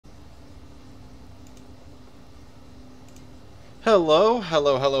Hello,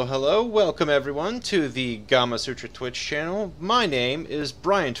 hello, hello, hello. Welcome everyone to the Gamasutra Twitch channel. My name is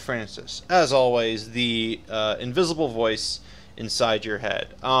Bryant Francis. As always, the invisible voice inside your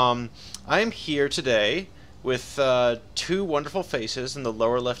head. I am here today with two wonderful faces in the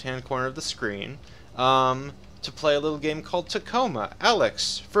lower left-hand corner of the screen to play a little game called Tacoma.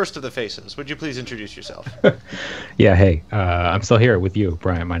 Alex, first of the faces, would you please introduce yourself? Yeah, hey, I'm still here with you,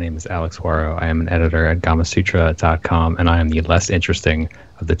 Brian. My name is Alex Waro. I am an editor at Gamasutra.com, and I am the less interesting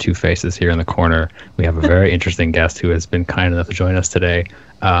of the two faces here in the corner. We have a very interesting guest who has been kind enough to join us today.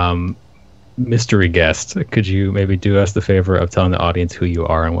 Mystery guest, could you maybe do us the favor of telling the audience who you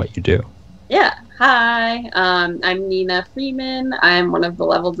are and what you do? Yeah. Hi. I'm Nina Freeman. I'm one of the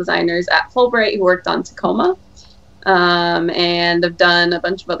level designers at Fulbright who worked on Tacoma. And I've done a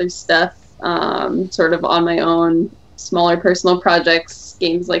bunch of other stuff sort of on my own, smaller personal projects,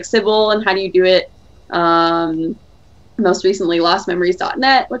 games like Sybil and How Do You Do It. Most recently,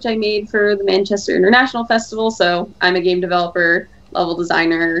 LostMemories.net, which I made for the Manchester International Festival. So I'm a game developer, level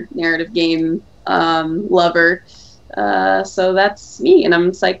designer, narrative game lover. So that's me, and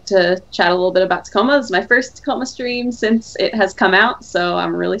I'm psyched to chat a little bit about Tacoma. This is my first Tacoma stream since it has come out, so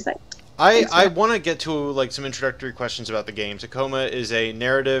I'm really psyched. I want to get to like some introductory questions about the game. Tacoma is a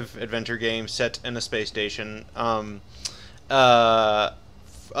narrative adventure game set in a space station. But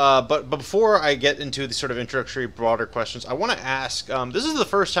before I get into the sort of introductory broader questions, I want to ask, this is the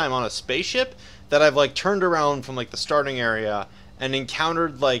first time on a spaceship that I've like turned around from like the starting area and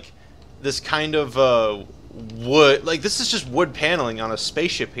encountered like this kind of wood, like this is just wood paneling on a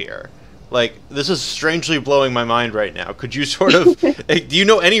spaceship here. Like, this is strangely blowing my mind right now. Could you sort of, do you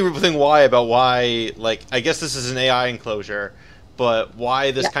know anything about why, like, I guess this is an AI enclosure, but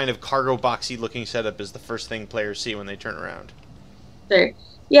why this kind of cargo boxy looking setup is the first thing players see when they turn around? Sure.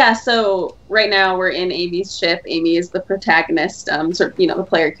 Yeah, so right now we're in Amy's ship. Amy is the protagonist, sort of, the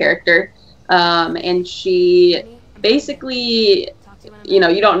player character. And she basically, you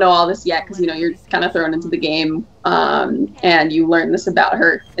don't know all this yet because, you're kind of thrown into the game, and you learn this about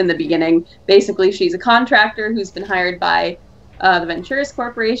her in the beginning. Basically, she's a contractor who's been hired by the Venturis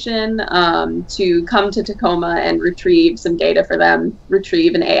Corporation to come to Tacoma and retrieve some data for them,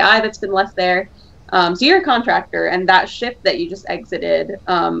 retrieve an AI that's been left there. So you're a contractor, and that ship that you just exited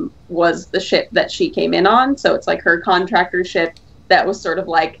was the ship that she came in on. So it's like her contractor ship that was sort of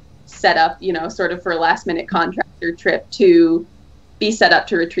like set up, sort of for a last-minute contractor trip to be set up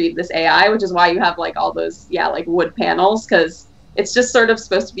to retrieve this AI, which is why you have like all those, like wood panels, because it's just sort of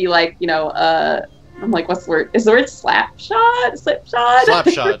supposed to be like, I'm like, what's the word? Is the word slapshot? Slipshot?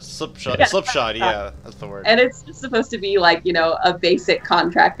 Slipshot, yeah, that's the word. And it's just supposed to be like, a basic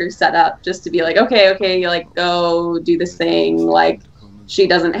contractor setup, just to be like, okay, like go do this thing. Like she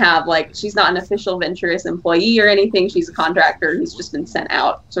doesn't have like, she's not an official Venturis employee or anything. She's a contractor who's just been sent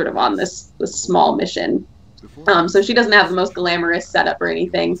out sort of on this small mission. So she doesn't have the most glamorous setup or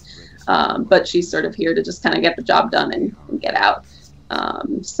anything, but she's sort of here to just kind of get the job done and get out.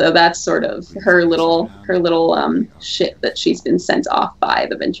 So that's sort of her little ship that she's been sent off by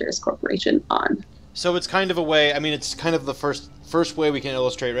the Venturis Corporation on. So it's kind of a way, I mean, it's kind of the first way we can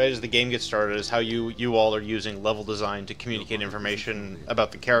illustrate, right, as the game gets started, is how you all are using level design to communicate information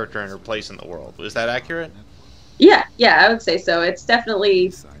about the character and her place in the world. Is that accurate? Yeah, I would say so. It's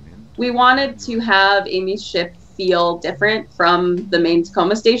definitely, we wanted to have Amy's ship feel different from the main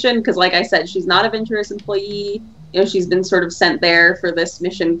Tacoma station, because like I said, she's not a Venturis employee. She's been sort of sent there for this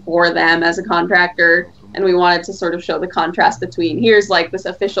mission for them as a contractor, and we wanted to sort of show the contrast between here's like this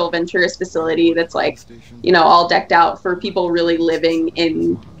official Venturis facility that's like, all decked out for people really living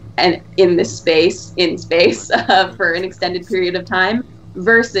in this space, for an extended period of time,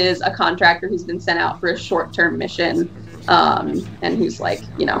 versus a contractor who's been sent out for a short-term mission, and who's like,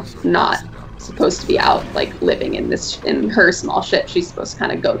 not supposed to be out like living in her small ship. She's supposed to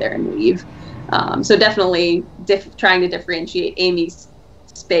kind of go there and leave. So definitely trying to differentiate Amy's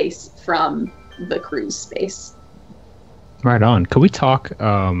space from the crew's space. Right on. Could we talk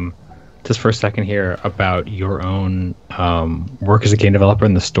just for a second here about your own work as a game developer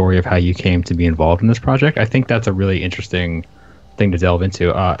and the story of how you came to be involved in this project? I think that's a really interesting thing to delve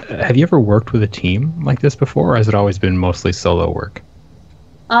into. Have you ever worked with a team like this before, or has it always been mostly solo work?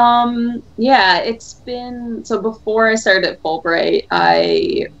 Yeah, it's been, so before I started at Fulbright,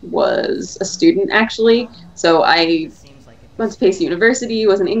 I was a student actually. So I went to Pace University,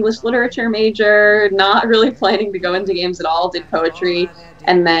 was an English literature major, not really planning to go into games at all, did poetry,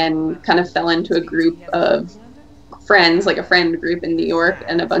 and then kind of fell into a group of friends, like a friend group in New York,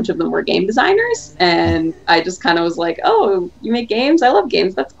 and a bunch of them were game designers. And I just kind of was like, oh, you make games? I love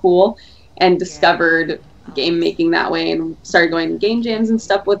games. That's cool. And discovered game making that way, and started going to game jams and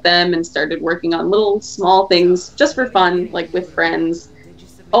stuff with them, and started working on little small things just for fun, like with friends,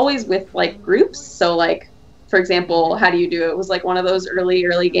 always with like groups. So like, for example, How Do You Do It was like one of those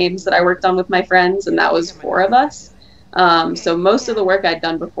early games that I worked on with my friends, and that was 4 of us. So most of the work I'd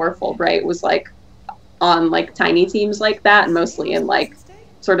done before Fulbright was like on like tiny teams like that, and mostly in like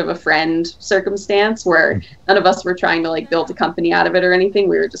sort of a friend circumstance where none of us were trying to like build a company out of it or anything.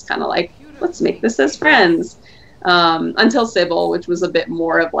 We were just kind of like, let's make this as friends. Until Sybil, which was a bit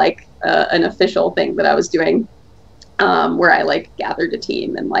more of like an official thing that I was doing, where I like gathered a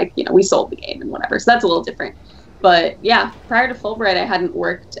team and like, you know, we sold the game and whatever. So that's a little different. But yeah, prior to Fulbright, I hadn't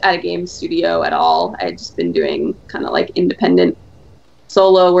worked at a game studio at all. I had just been doing kind of like independent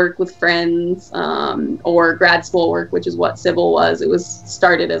solo work with friends, or grad school work, which is what Sybil was. It was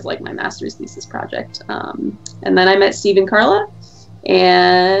started as like my master's thesis project. And then I met Steve and Carla,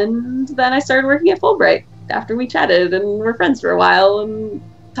 and then I started working at Fulbright after we chatted and were friends for a while and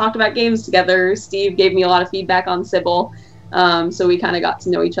talked about games together. Steve gave me a lot of feedback on Sybil, so we kind of got to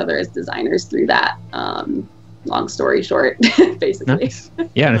know each other as designers through that. Long story short, basically. Nice.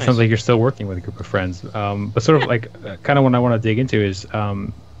 Yeah, and it sounds like you're still working with a group of friends. But sort of like, kind of what I want to dig into is,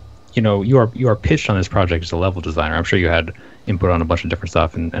 you know, you are pitched on this project as a level designer. I'm sure you had input on a bunch of different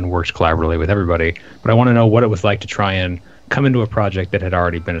stuff and worked collaboratively with everybody. But I want to know what it was like to try and come into a project that had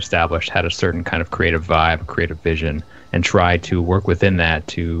already been established, had a certain kind of creative vibe, creative vision, and try to work within that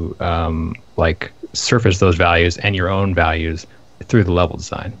to like surface those values and your own values through the level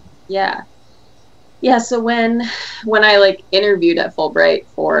design. Yeah, so when I like interviewed at Fulbright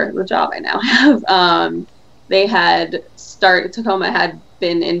for the job I now have, they had Tacoma had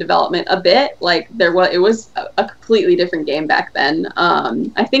been in development a bit. Like it was a completely different game back then.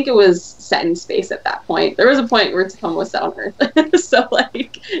 I think it was set in space at that point. There was a point where Tacoma was set on Earth. So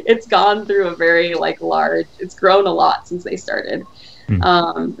like it's gone through a very like it's grown a lot since they started,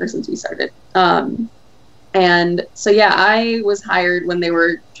 or since we started. And so yeah, I was hired when they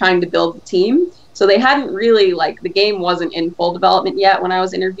were trying to build the team. So they hadn't really, like, the game wasn't in full development yet when I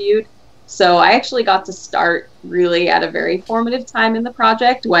was interviewed. So I actually got to start really at a very formative time in the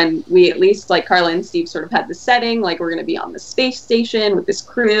project when we, at least like Carla and Steve, sort of had the setting, like we're going to be on the space station with this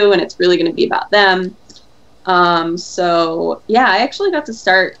crew and it's really going to be about them. So yeah, I actually got to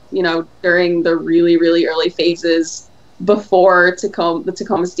start, you know, during the really, really early phases before the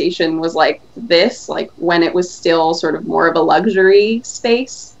Tacoma station was like this, like when it was still sort of more of a luxury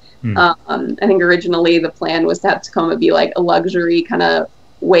space. I think originally the plan was to have Tacoma be like a luxury kind of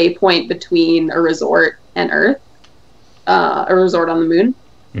waypoint between a resort and Earth, a resort on the moon.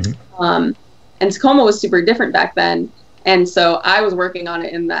 And Tacoma was super different back then. And so I was working on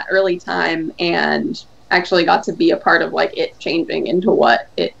it in that early time and actually got to be a part of like it changing into what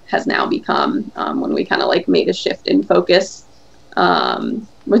it has now become, when we kind of like made a shift in focus,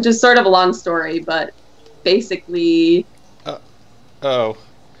 which is sort of a long story, but basically...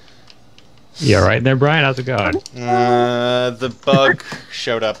 Yeah, right there, Brian. How's it going? The bug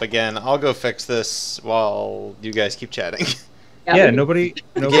showed up again. I'll go fix this while you guys keep chatting. Yeah, nobody.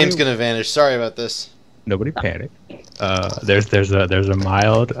 The game's gonna vanish. Sorry about this. Nobody panic. There's a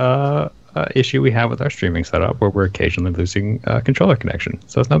mild issue we have with our streaming setup where we're occasionally losing controller connection,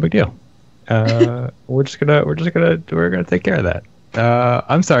 so it's no big deal. We're gonna take care of that.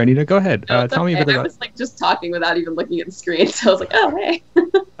 I'm sorry, Nina. Go ahead. Tell me a bit about. I was like just talking without even looking at the screen, so I was like, "Oh, hey."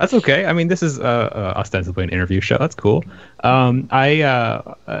 That's okay. I mean, this is ostensibly an interview show. That's cool.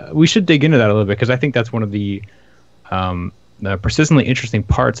 We should dig into that a little bit because I think that's one of the persistently interesting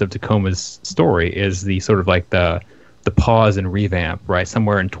parts of Tacoma's story is the sort of like the pause and revamp. Right,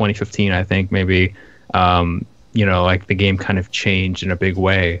 somewhere in 2015, I think maybe. You know, like the game kind of changed in a big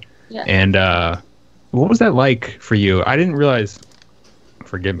way. Yeah. And what was that like for you? I didn't realize.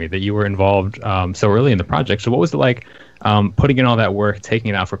 Forgive me, that you were involved so early in the project. So what was it like putting in all that work,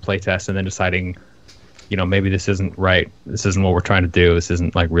 taking it out for playtest, and then deciding, you know, maybe this isn't right. This isn't what we're trying to do. This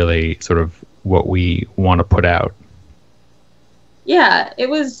isn't like really sort of what we want to put out. Yeah, it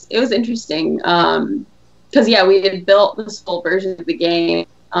was interesting because yeah, we had built this full version of the game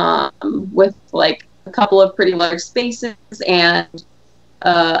with like a couple of pretty large spaces and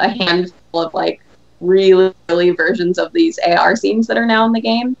a handful of like really early versions of these AR scenes that are now in the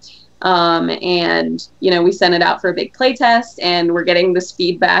game. And, you know, we sent it out for a big playtest and we're getting this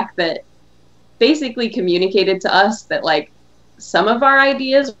feedback that basically communicated to us that like some of our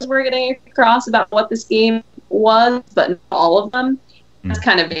ideas were getting across about what this game was, but not all of them. It's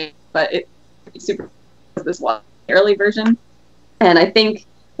kind of vague, but it's super this one early version. And I think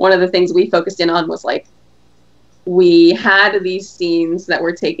one of the things we focused in on was like we had these scenes that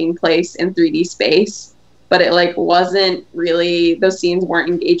were taking place in 3D space, but it like wasn't really, those scenes weren't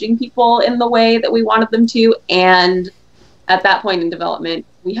engaging people in the way that we wanted them to. And at that point in development,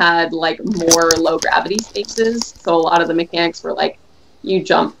 we had like more low gravity spaces. So a lot of the mechanics were like, you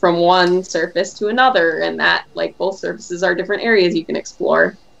jump from one surface to another, and that like both surfaces are different areas you can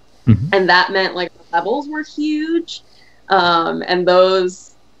explore. And that meant like the levels were huge. And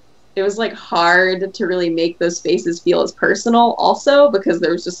those, it was like hard to really make those spaces feel as personal also, because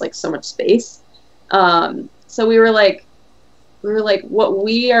there was just like so much space. So we were like, what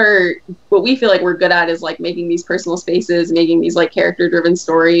we feel like we're good at is like making these personal spaces, making these like character driven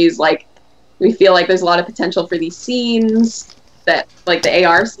stories. Like we feel like there's a lot of potential for these scenes that like the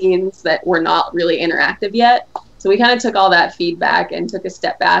AR scenes that were not really interactive yet. So we kind of took all that feedback and took a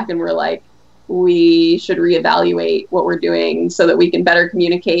step back, and we're like, we should reevaluate what we're doing so that we can better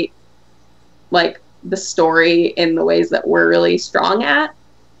communicate like the story in the ways that we're really strong at.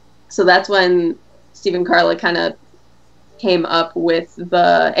 So that's when Steve and Carla kind of came up with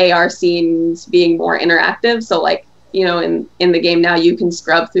the AR scenes being more interactive. So like, you know, in the game now you can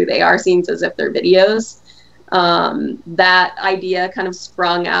scrub through the AR scenes as if they're videos. That idea kind of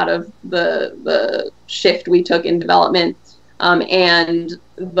sprung out of the shift we took in development, and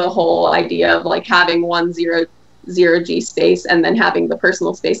the whole idea of like having one zero G space and then having the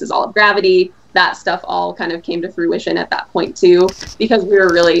personal spaces all of gravity. That stuff all kind of came to fruition at that point too, because we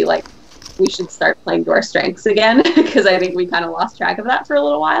were really like, we should start playing to our strengths again, because I think we kind of lost track of that for a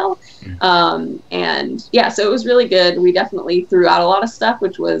little while. And yeah, so it was really good. We definitely threw out a lot of stuff,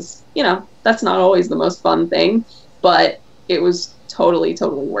 which was, you know, that's not always the most fun thing, but it was totally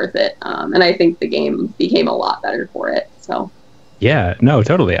worth it. And I think the game became a lot better for it. So yeah, no,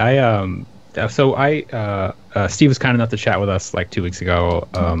 totally. Steve was kind enough to chat with us like 2 weeks ago,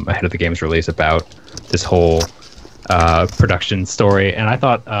 ahead of the game's release, about this whole production story, and I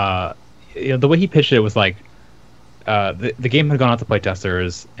thought you know, the way he pitched it was like, the game had gone out to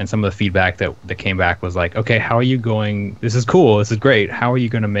playtesters, and some of the feedback that came back was like, okay, how are you going, this is cool, this is great, how are you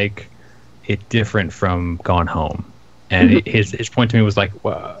going to make it different from Gone Home? And his point to me was like,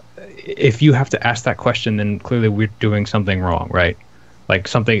 well, if you have to ask that question, then clearly we're doing something wrong, right? Like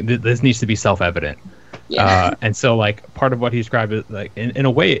something, this needs to be self-evident. Yeah. And so like part of what he described is like, in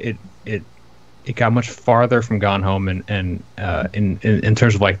a way it got much farther from Gone Home, and in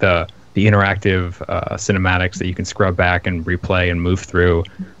terms of like the interactive cinematics that you can scrub back and replay and move through.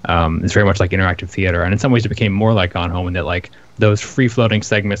 It's very much like interactive theater, and in some ways it became more like Gone Home in that like those free-floating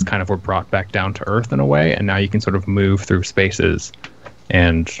segments kind of were brought back down to earth in a way, and now you can sort of move through spaces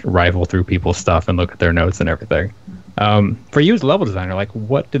and rifle through people's stuff and look at their notes and everything. For you as a level designer, like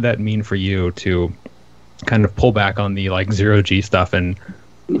what did that mean for you to kind of pull back on the like zero G stuff and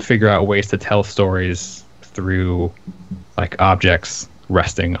figure out ways to tell stories through like objects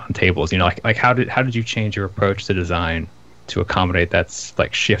resting on tables? You know, like how did you change your approach to design to accommodate that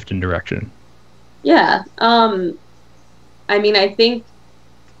like shift in direction? Yeah, I mean, I think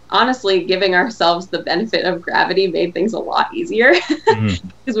honestly giving ourselves the benefit of gravity made things a lot easier,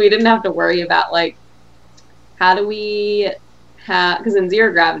 because we didn't have to worry about like, how do we have, because in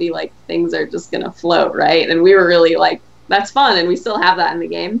zero gravity like things are just gonna float, right? And we were really like, that's fun, and we still have that in the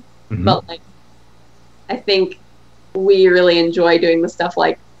game, but like I think we really enjoy doing the stuff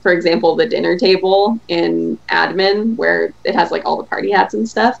like, for example, the dinner table in admin where it has like all the party hats and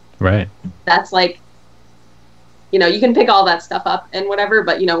stuff. Right. That's like, you know, you can pick all that stuff up and whatever,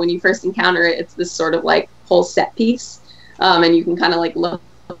 but you know, when you first encounter it, it's this sort of like whole set piece. And you can kind of like look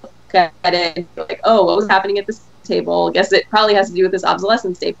at it and be like, oh, what was happening at this table? I guess it probably has to do with this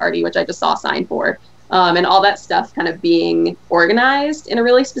obsolescence day party, which I just saw a sign for. And all that stuff kind of being organized in a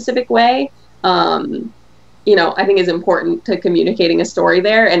really specific way. You know, I think is important to communicating a story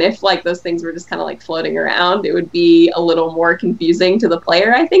there. And if like those things were just kind of like floating around, it would be a little more confusing to the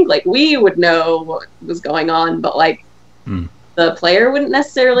player. I think like we would know what was going on, but like the player wouldn't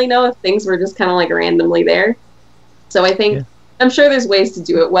necessarily know if things were just kind of like randomly there. So I think, I'm sure there's ways to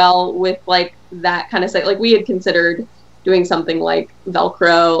do it well with like that kind of site. Like we had considered doing something like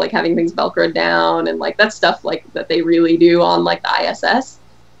Velcro, like having things Velcroed down, and like that stuff like that they really do on like the ISS.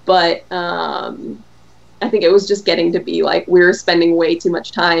 But I think it was just getting to be like we were spending way too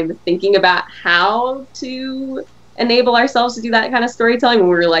much time thinking about how to enable ourselves to do that kind of storytelling, when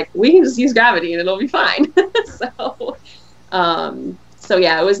we were like, we can just use gravity and it'll be fine. So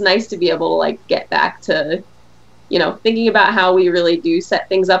yeah, it was nice to be able to like get back to, you know, thinking about how we really do set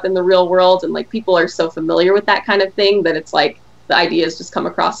things up in the real world, and like people are so familiar with that kind of thing that it's like the ideas just come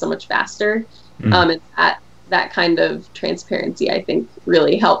across so much faster. And that kind of transparency, I think,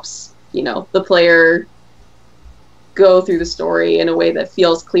 really helps, you know, the player go through the story in a way that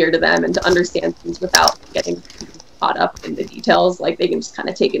feels clear to them and to understand things without getting caught up in the details. Like they can just kind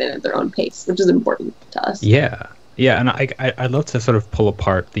of take it in at their own pace, which is important to us. Yeah, yeah, and I'd love to sort of pull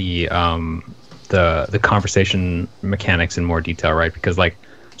apart the conversation mechanics in more detail, right? Because like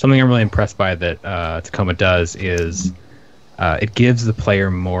something I'm really impressed by that Tacoma does is it gives the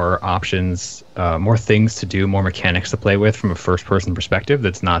player more options, more things to do, more mechanics to play with from a first-person perspective.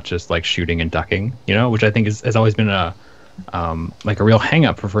 That's not just like shooting and ducking, you know, which I think has always been a like a real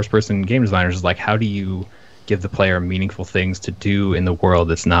hang-up for first-person game designers. Is like, how do you give the player meaningful things to do in the world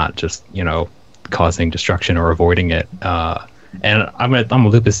that's not just, you know, causing destruction or avoiding it? And I'm gonna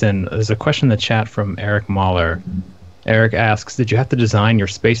loop this in. There's a question in the chat from Eric Mahler. Eric asks, did you have to design your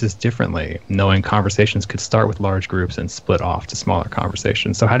spaces differently, knowing conversations could start with large groups and split off to smaller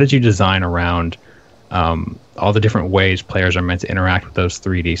conversations? So how did you design around all the different ways players are meant to interact with those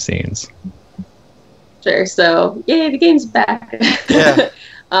 3D scenes? Sure. So, yay, the game's back. Yeah.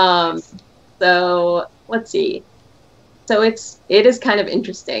 So, let's see. So it is kind of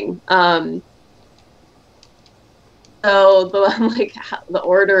interesting. So the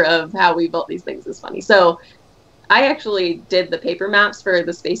order of how we built these things is funny. So I actually did the paper maps for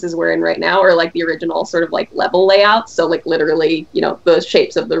the spaces we're in right now, or like the original sort of like level layouts. So like literally, you know, the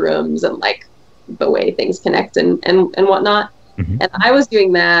shapes of the rooms and like the way things connect and whatnot. Mm-hmm. And I was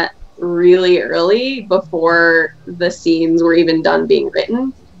doing that really early before the scenes were even done being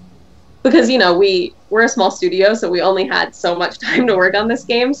written. Because, you know, we're a small studio, so we only had so much time to work on this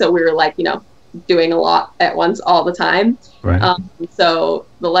game. So we were like, you know, doing a lot at once all the time. Right. So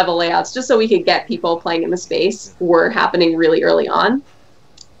the level layouts, just so we could get people playing in the space, were happening really early on.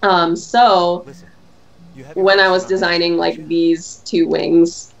 So when I was designing like these two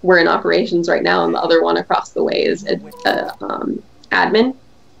wings, we're in operations right now, and the other one across the way is admin.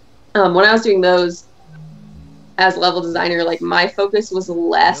 When I was doing those as level designer, like my focus was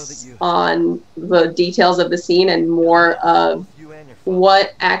less on the details of the scene and more of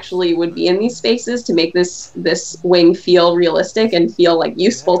what actually would be in these spaces to make this wing feel realistic and feel like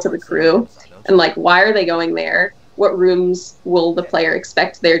useful to the crew. And like, why are they going there? What rooms will the player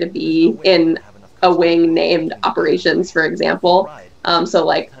expect there to be in a wing named operations, for example? So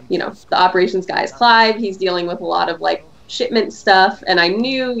like, you know, the operations guy is Clive. He's dealing with a lot of like shipment stuff. And I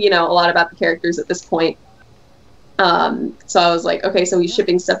knew, you know, a lot about the characters at this point. So I was like, okay, so he's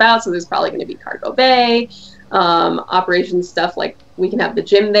shipping stuff out. So there's probably going to be cargo bay, operations stuff. Like we can have the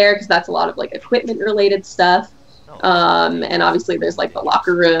gym there because that's a lot of like equipment related stuff. And obviously there's like the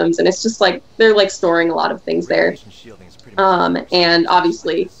locker rooms, and it's just like they're like storing a lot of things there. And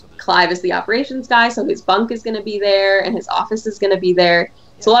obviously Clive is the operations guy, so his bunk is going to be there and his office is going to be there.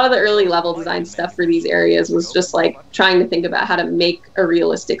 So a lot of the early level design stuff for these areas was just like trying to think about how to make a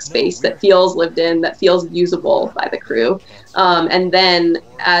realistic space that feels lived in, that feels usable by the crew. And then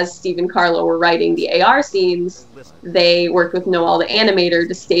as Steve and Carlo were writing the AR scenes, they worked with Noel, the animator,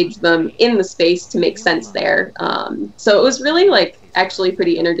 to stage them in the space to make sense there. So it was really like actually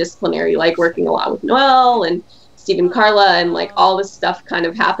pretty interdisciplinary, like working a lot with Noel and Steve and Carla, and like all this stuff kind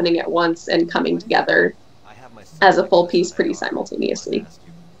of happening at once and coming together as a full piece pretty simultaneously.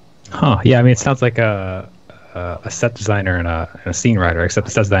 Huh. Yeah, I mean, it sounds like a set designer and a scene writer, except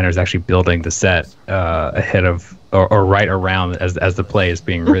the set designer is actually building the set ahead of or right around as the play is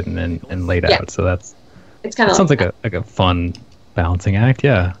being written and laid out. So it's kind of sounds like a fun balancing act.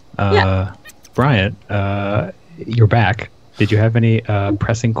 Yeah. Bryant, you're back. Did you have any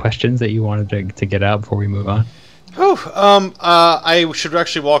pressing questions that you wanted to get out before we move on? I should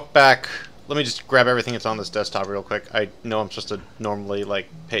actually walk back. Let me just grab everything that's on this desktop real quick. I know I'm supposed to normally like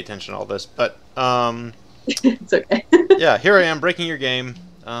pay attention to all this, but it's okay. Yeah, here I am breaking your game.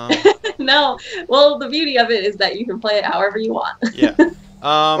 No, well, the beauty of it is that you can play it however you want. Yeah. We're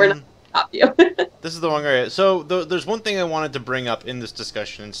not going to stop you. This is the wrong area. So there's one thing I wanted to bring up in this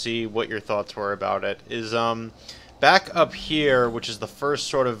discussion and see what your thoughts were about it. Is back up here, which is the first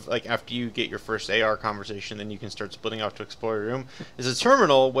sort of, like, after you get your first AR conversation, then you can start splitting off to explore your room, is a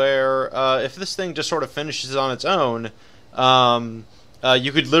terminal where, if this thing just sort of finishes on its own,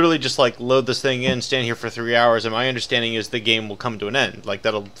 you could literally just, like, load this thing in, stand here for 3 hours, and my understanding is the game will come to an end. Like,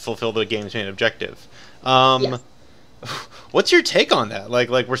 that'll fulfill the game's main objective. Yes. What's your take on that? Like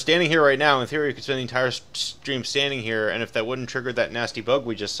we're standing here right now. In theory, you could spend the entire stream standing here, and if that wouldn't trigger that nasty bug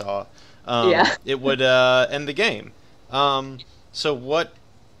we just saw, it would end the game. So what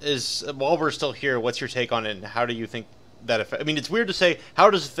is, while we're still here, what's your take on it, and how do you think that affect? I mean, it's weird to say,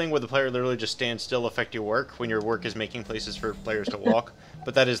 how does the thing where the player literally just stands still affect your work when your work is making places for players to walk?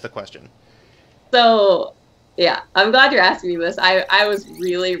 But that is the question. So Yeah, I'm glad you're asking me this. I was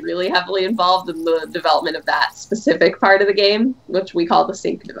really, really heavily involved in the development of that specific part of the game, which we call the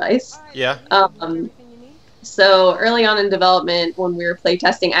sync device. Yeah. So early on in development, when we were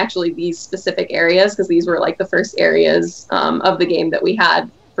playtesting actually these specific areas, because these were like the first areas of the game that we had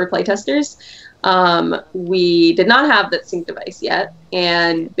for playtesters, we did not have that sync device yet.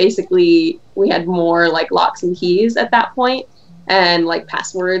 And basically we had more like locks and keys at that point, and like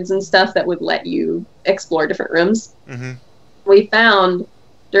passwords and stuff that would let you explore different rooms. Mm-hmm. We found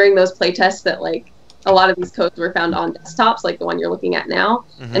during those playtests that like a lot of these codes were found on desktops, like the one you're looking at now.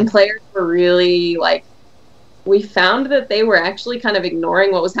 Mm-hmm. And players were really like, we found that they were actually kind of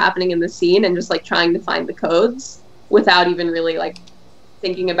ignoring what was happening in the scene and just like trying to find the codes without even really like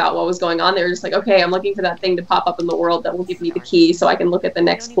thinking about what was going on. They were just like, okay, I'm looking for that thing to pop up in the world that will give me the key so I can look at the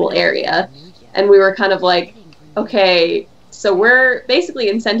next cool area. And we were kind of like, okay, so we're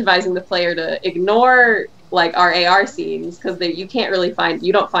basically incentivizing the player to ignore like our AR scenes, because you can't really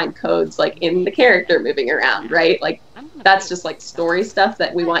you don't find codes like in the character moving around, right? Like that's just like story stuff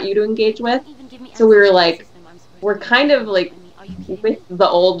that we want you to engage with. So we were like, we're kind of like, with the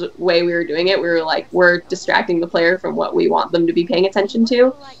old way we were doing it, we were like, we're distracting the player from what we want them to be paying attention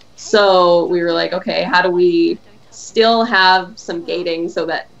to. So we were like, okay, how do we still have some gating so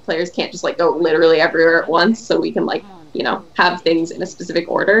that players can't just like go literally everywhere at once, so we can like, you know, have things in a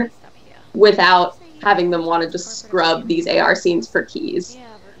specific order without having them want to just scrub these AR scenes for keys.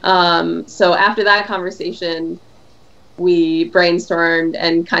 So after that conversation, we brainstormed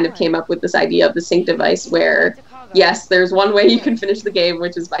and kind of came up with this idea of the sync device where, yes, there's one way you can finish the game,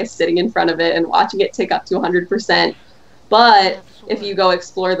 which is by sitting in front of it and watching it tick up to 100%. But if you go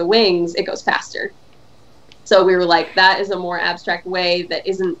explore the wings, it goes faster. So we were like, that is a more abstract way that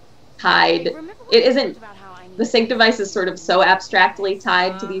isn't tied. It isn't, the sync device is sort of so abstractly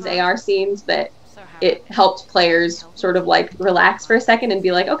tied to these AR scenes that it helped players sort of like relax for a second and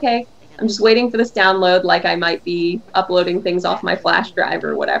be like, okay, I'm just waiting for this download like I might be uploading things off my flash drive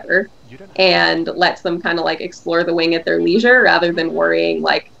or whatever, and lets them kind of like explore the wing at their leisure rather than worrying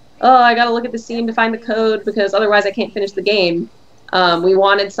like, oh, I gotta look at the scene to find the code because otherwise I can't finish the game. We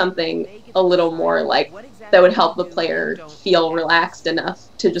wanted something a little more like that would help the player feel relaxed enough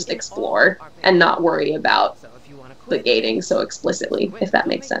to just explore and not worry about the gating so explicitly, if that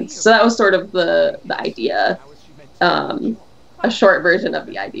makes sense. So that was sort of the idea, a short version of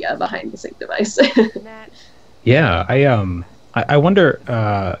the idea behind the sync device. Yeah, I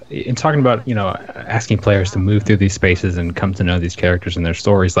wonder, in talking about, you know, asking players to move through these spaces and come to know these characters and their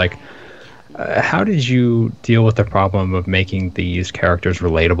stories, like, how did you deal with the problem of making these characters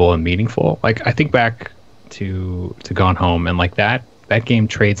relatable and meaningful? Like, I think back to Gone Home, and like that game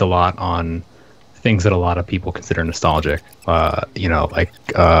trades a lot on things that a lot of people consider nostalgic. You know, like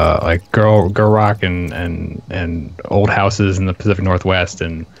girl rock and old houses in the Pacific Northwest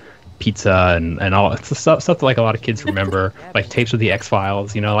and pizza and all stuff that like a lot of kids remember, like tapes of the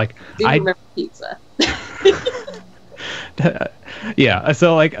X-Files. You know, like I remember pizza. Yeah.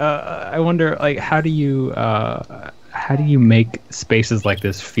 So like, I wonder, like, how do you make spaces like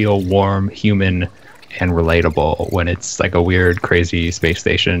this feel warm, human, and relatable when it's like a weird, crazy space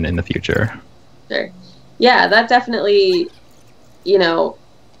station in the future? Sure. Yeah, that definitely, you know,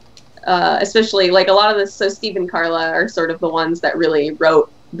 especially like a lot of this. So Steve and Carla are sort of the ones that really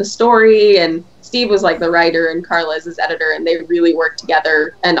wrote the story, and Steve was like the writer and Carla is his editor, and they really work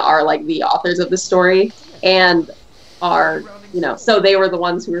together and are like the authors of the story and are, you know, so they were the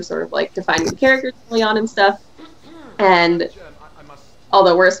ones who were sort of like defining the characters early on and stuff. And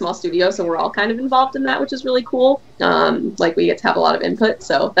although we're a small studio, so we're all kind of involved in that, which is really cool. Like we get to have a lot of input,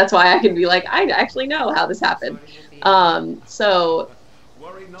 so that's why I can be like, I actually know how this happened. So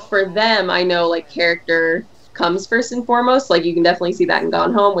for them, I know like character comes first and foremost. Like you can definitely see that in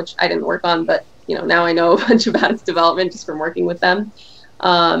Gone Home, which I didn't work on, but you know, now I know a bunch about its development just from working with them.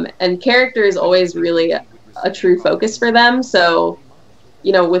 And character is always really a true focus for them. So,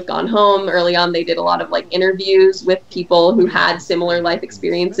 you know, with Gone Home, early on, they did a lot of like interviews with people who had similar life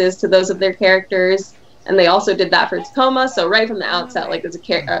experiences to those of their characters. And they also did that for Tacoma. So right from the outset, like there's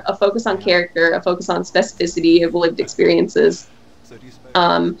a focus on character, a focus on specificity of lived experiences.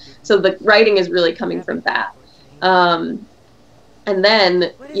 So the writing is really coming from that. And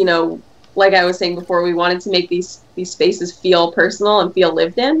then, you know, like I was saying before, we wanted to make these spaces feel personal and feel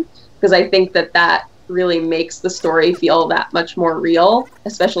lived in, because I think that really makes the story feel that much more real,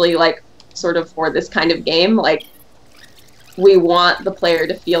 especially like sort of for this kind of game. Like we want the player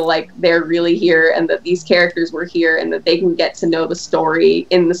to feel like they're really here and that these characters were here and that they can get to know the story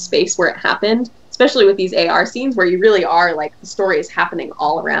in the space where it happened, especially with these AR scenes where you really are like the story is happening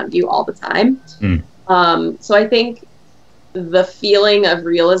all around you all the time. So I think the feeling of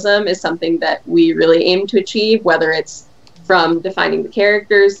realism is something that we really aim to achieve, whether it's from defining the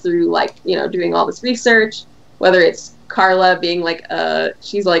characters through like, you know, doing all this research, whether it's Carla being like,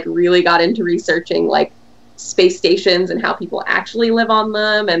 she's like really got into researching like space stations and how people actually live on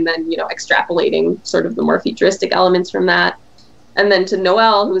them, and then, you know, extrapolating sort of the more futuristic elements from that. And then to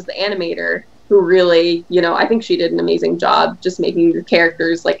Noelle, who was the animator, who really, you know, I think she did an amazing job just making the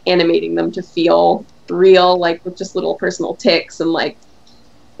characters, like animating them to feel real, like with just little personal tics. And like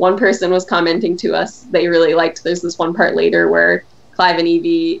one person was commenting to us, they really liked, there's this one part later where Clive and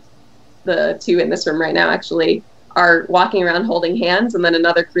Evie, the two in this room right now actually, are walking around holding hands, and then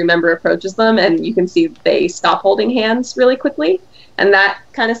another crew member approaches them and you can see they stop holding hands really quickly. And that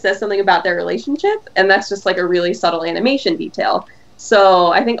kind of says something about their relationship, and that's just like a really subtle animation detail.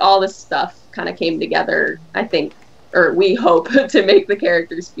 So I think all this stuff kind of came together, I think, or we hope, to make the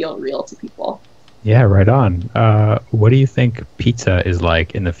characters feel real to people. Yeah, right on. What do you think pizza is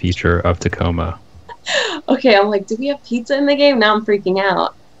like in the future of Tacoma? Okay, I'm like, do we have pizza in the game? Now I'm freaking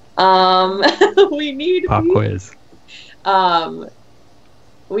out. We need pop quiz.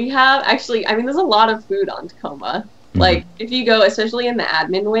 We have actually, I mean, there's a lot of food on Tacoma. Like, if you go, especially in the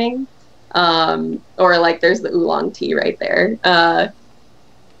admin wing, or like there's the oolong tea right there.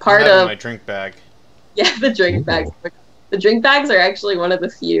 Part of my drink bag. Yeah, the drink bags. The drink bags are actually one of the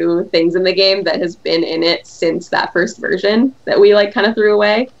few things in the game that has been in it since that first version that we like kind of threw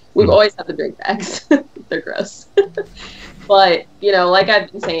away. We've always had the drink bags. They're gross. But, you know, like I've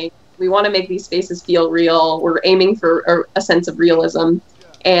been saying, we want to make these spaces feel real. We're aiming for a sense of realism.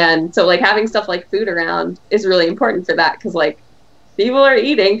 And so, like, having stuff like food around is really important for that, because, like, people are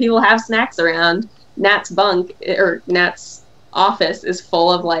eating, people have snacks around. Nat's office is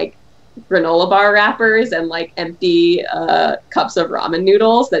full of, like, granola bar wrappers and, like, empty cups of ramen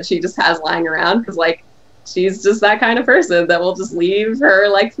noodles that she just has lying around, because, like, she's just that kind of person that will just leave her,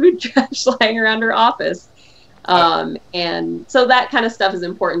 like, food trash lying around her office. And so that kind of stuff is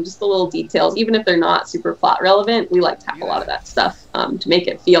important, just the little details, even if they're not super plot relevant. We like to have a lot of that stuff to make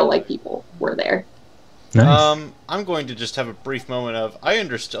it feel like people were there. Nice. I'm going to just have a brief moment of, I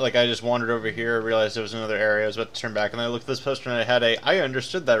understood, like, I just wandered over here, realized there was another area, I was about to turn back, and I looked at this poster and I had I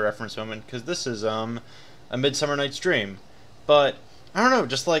understood that reference moment, because this is, A Midsummer Night's Dream. But, I don't know,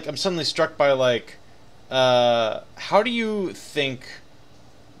 just, like, I'm suddenly struck by, like, how do you think...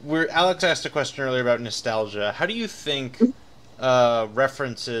 Alex asked a question earlier about nostalgia. How do you think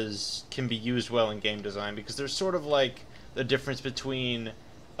references can be used well in game design? Because there's sort of like the difference between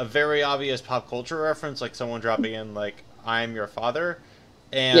a very obvious pop culture reference, like someone dropping in like "I'm your father,"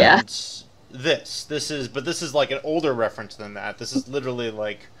 and this is like an older reference than that. This is literally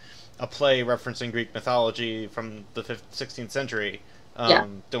like a play referencing Greek mythology from the 16th century.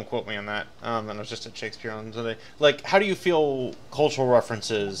 Don't quote me on that. And I was just at Shakespeare on Sunday. Like, how do you feel cultural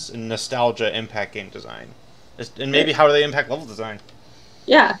references and nostalgia impact game design? And maybe how do they impact level design?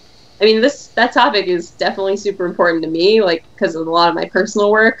 Yeah. I mean, that topic is definitely super important to me, like, because of a lot of my personal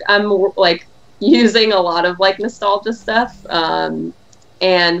work. I'm, like, using a lot of, like, nostalgia stuff.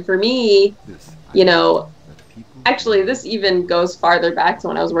 And for me, you know, actually, this even goes farther back to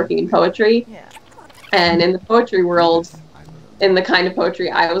when I was working in poetry. And in the poetry world... in the kind of poetry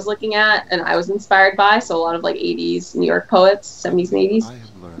I was looking at and I was inspired by, so a lot of like 80s New York poets, 70s and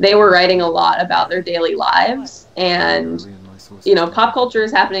 80s, they were writing a lot about their daily lives. And, you know, pop culture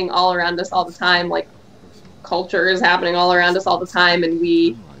is happening all around us all the time. Like, culture is happening all around us all the time. And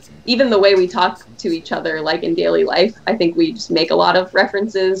even the way we talk to each other, like in daily life, I think we just make a lot of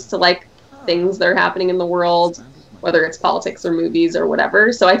references to like things that are happening in the world, whether it's politics or movies or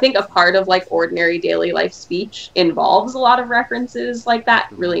whatever. So I think a part of like ordinary daily life speech involves a lot of references like that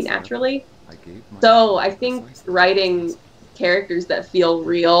really naturally. So I think writing characters that feel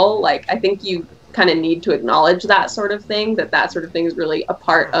real, like I think you kind of need to acknowledge that sort of thing, that sort of thing is really a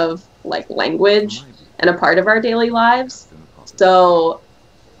part of like language and a part of our daily lives. So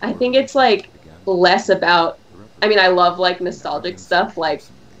I think it's like less about, I mean, I love like nostalgic stuff, like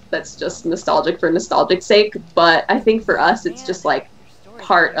that's just nostalgic for nostalgic's sake, but I think for us it's just like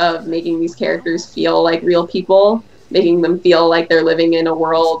part of making these characters feel like real people, making them feel like they're living in a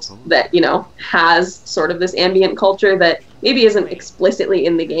world that, you know, has sort of this ambient culture that maybe isn't explicitly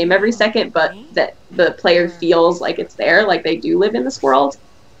in the game every second, but that the player feels like it's there, like they do live in this world.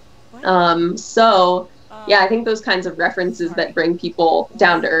 So yeah, I think those kinds of references that bring people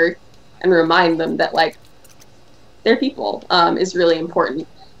down to earth and remind them that like they're people is really important.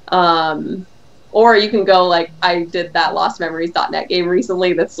 Or you can go like, I did that LostMemories.net game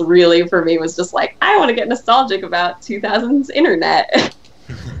recently that's really, for me, was just like, I want to get nostalgic about 2000s internet.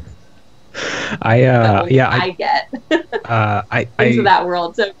 I get I into that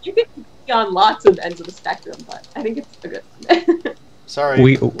world. So you can be on lots of ends of the spectrum, but I think it's a good one.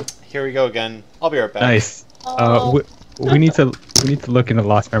 Sorry. Here we go again. I'll be right back. Nice. Oh. We need to look into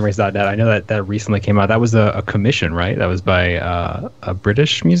lostmemories.net. I know that recently came out. That was a commission, right? That was by a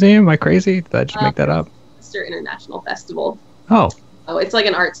British museum. Am I crazy? Did I just make that up? Manchester International Festival. Oh, it's like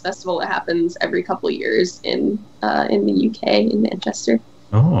an arts festival that happens every couple of years in the UK in Manchester.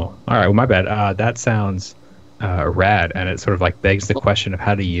 Oh, all right. Well, my bad. That sounds rad, and it sort of like begs the question of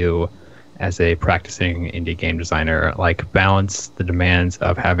how do you, as a practicing indie game designer, like balance the demands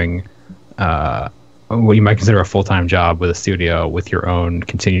of having what you might consider a full-time job with a studio with your own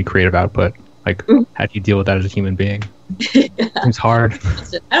continued creative output. Like, how do you deal with that as a human being? It's hard.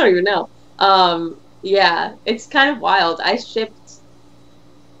 I don't even know. Yeah, it's kind of wild. I shipped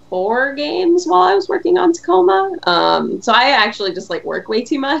 4 games while I was working on Tacoma. So I actually just like work way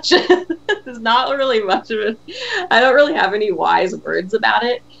too much. There's not really much of it. I don't really have any wise words about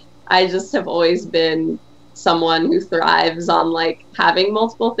it. I just have always been someone who thrives on like having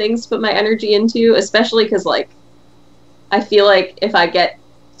multiple things to put my energy into, especially because like I feel like if I get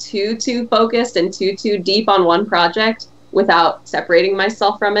too focused and too deep on one project without separating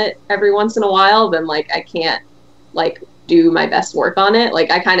myself from it every once in a while, then like I can't like do my best work on it.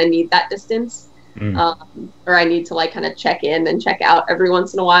 Like I kind of need that distance, or I need to like kind of check in and check out every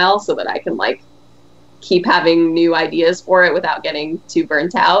once in a while so that I can like keep having new ideas for it without getting too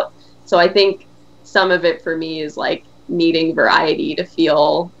burnt out. So I think some of it for me is like needing variety to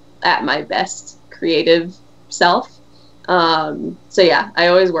feel at my best creative self. So yeah, I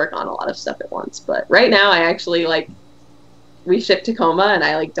always work on a lot of stuff at once, but right now I actually like we shipped Tacoma and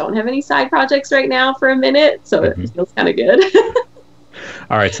I like don't have any side projects right now for a minute, so it feels kind of good.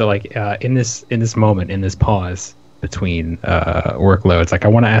 All right, so like in this moment, in this pause between workloads, like I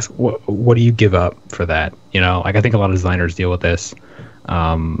want to ask, what do you give up for that? You know, like I think a lot of designers deal with this.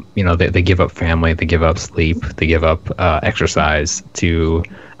 You know, they give up family, they give up sleep, they give up exercise to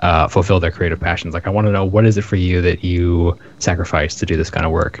fulfill their creative passions. Like I want to know, what is it for you that you sacrifice to do this kind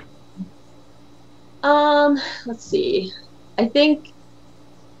of work? Let's see. I think,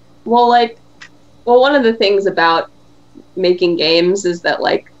 one of the things about making games is that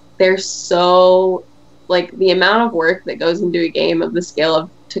like they're so like the amount of work that goes into a game of the scale of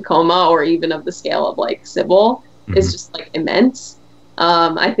Tacoma or even of the scale of like Sybil is just like immense.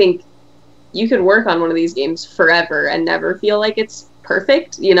 I think you could work on one of these games forever and never feel like it's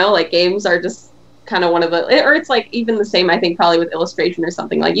perfect. You know, like games are just kind of one of the, or it's like even the same, I think probably with illustration or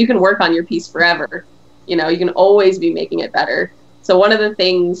something, like you can work on your piece forever. You know, you can always be making it better. So one of the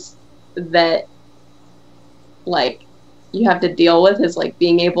things that like you have to deal with is like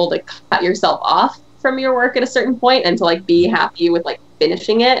being able to cut yourself off from your work at a certain point and to like be happy with like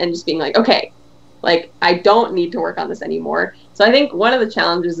finishing it and just being like, okay, like I don't need to work on this anymore. So I think one of the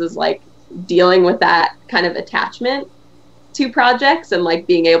challenges is like dealing with that kind of attachment to projects and like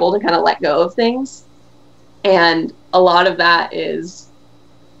being able to kind of let go of things. And a lot of that is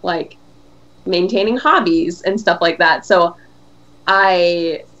like maintaining hobbies and stuff like that. So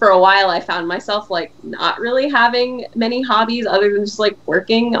for a while I found myself like not really having many hobbies other than just like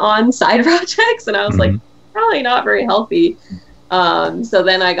working on side projects, and I was like probably not very healthy. So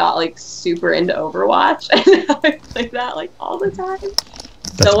then I got like super into Overwatch and I play that like all the time.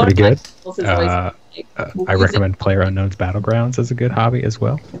 That's so pretty good. I recommend PlayerUnknown's Battlegrounds as a good hobby as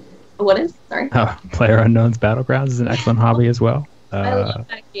well. What is? Sorry. PlayerUnknown's Battlegrounds is an excellent hobby as well. I love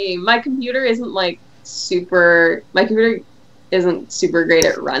that game. My computer isn't super great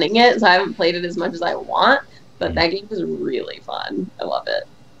at running it, so I haven't played it as much as I want, but that game is really fun. I love it.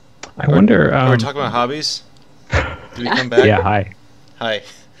 I wonder... Are we talking about hobbies? Did we come back? Yeah, hi. Hi.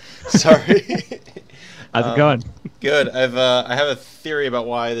 Sorry. How's it going? Good. I have a theory about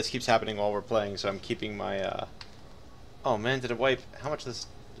why this keeps happening while we're playing, so I'm keeping my... Oh man, did it wipe? How much of this...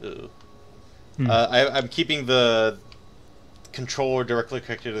 I'm keeping the controller directly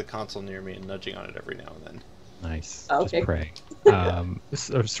connected to the console near me and nudging on it every now and then. Nice. Okay. Just pray.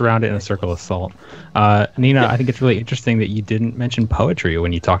 Surround it in a circle of salt. Nina, I think it's really interesting that you didn't mention poetry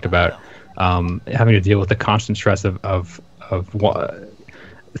when you talked about having to deal with the constant stress of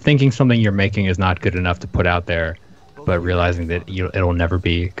thinking something you're making is not good enough to put out there, but realizing that it'll never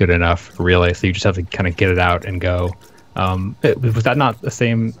be good enough, really. So you just have to kind of get it out and go. Was that not the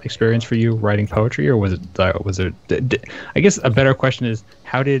same experience for you writing poetry, or was it? I guess a better question is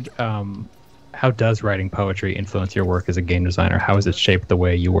how does writing poetry influence your work as a game designer? How has it shaped the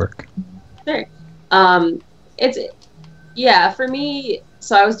way you work? Sure. For me,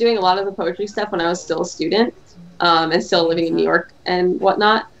 so I was doing a lot of the poetry stuff when I was still a student and still living in New York and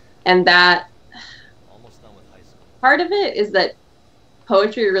whatnot. And that part of it is that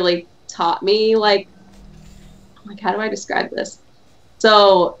poetry really taught me, like, how do I describe this?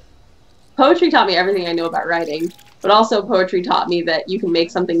 So poetry taught me everything I know about writing, but also poetry taught me that you can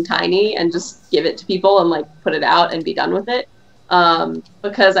make something tiny and just give it to people and like put it out and be done with it.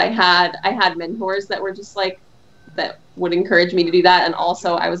 Because I had mentors that were just like, that would encourage me to do that. And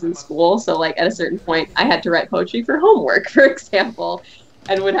also I was in school. So like at a certain point I had to write poetry for homework, for example,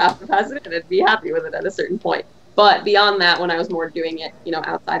 and would have to pass it in and be happy with it at a certain point. But beyond that, when I was more doing it,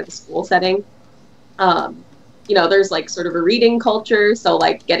 outside of the school setting, there's like sort of a reading culture. So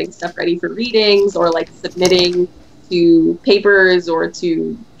like getting stuff ready for readings or like submitting to papers or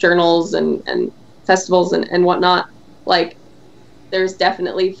to journals and festivals and whatnot. Like there's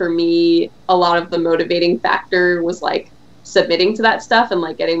definitely for me, a lot of the motivating factor was like submitting to that stuff and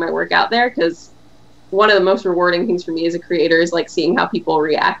like getting my work out there. Cause one of the most rewarding things for me as a creator is like seeing how people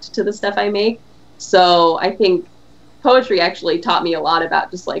react to the stuff I make. So I think poetry actually taught me a lot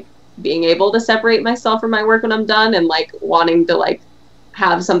about just like being able to separate myself from my work when I'm done and like wanting to like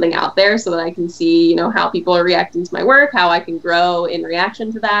have something out there so that I can see, how people are reacting to my work, how I can grow in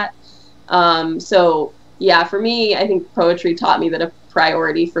reaction to that. So yeah, for me, I think poetry taught me that a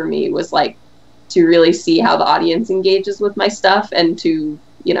priority for me was like to really see how the audience engages with my stuff and to,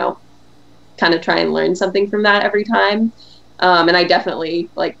 kind of try and learn something from that every time. And I definitely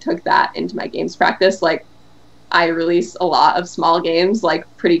like took that into my games practice. Like I release a lot of small games like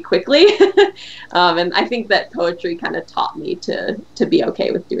pretty quickly. And I think that poetry kind of taught me to be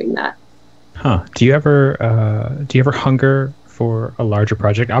okay with doing that. Huh. Do you ever hunger for a larger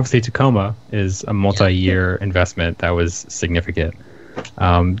project? Obviously Tacoma is a multi-year investment that was significant.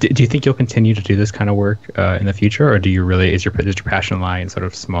 Do you think you'll continue to do this kind of work in the future, or is your passion lie in sort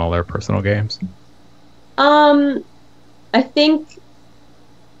of smaller personal games? I think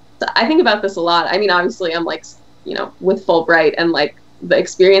about this a lot. I mean, obviously I'm like, with Fulbright, and like the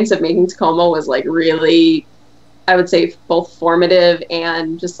experience of making Tacoma was like really, I would say, both formative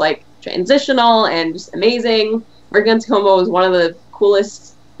and just like transitional and just amazing. Working on Tacoma was one of the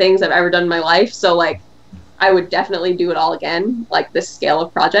coolest things I've ever done in my life. So like I would definitely do it all again, like this scale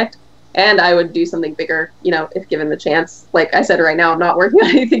of project. And I would do something bigger, if given the chance. Like I said, right now I'm not working on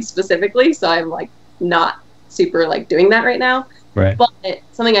anything specifically, so I'm like not super like doing that right now. Right. But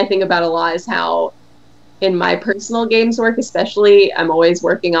something I think about a lot is how in my personal games work, especially, I'm always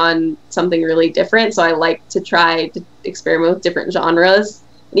working on something really different. So I like to try to experiment with different genres.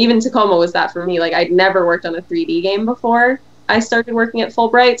 And even Tacoma was that for me. Like I'd never worked on a 3D game before I started working at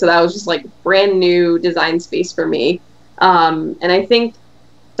Fulbright. So that was just like brand new design space for me. And I think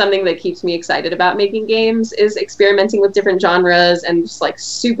something that keeps me excited about making games is experimenting with different genres and just like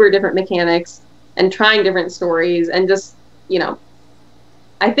super different mechanics and trying different stories and just,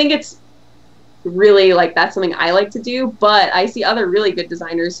 I think it's really like that's something I like to do, but I see other really good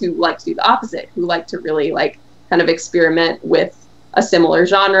designers who like to do the opposite, who like to really like kind of experiment with a similar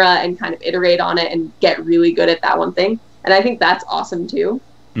genre and kind of iterate on it and get really good at that one thing. And I think that's awesome too.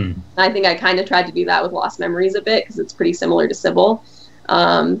 I think I kind of tried to do that with Lost Memories a bit because it's pretty similar to Sybil.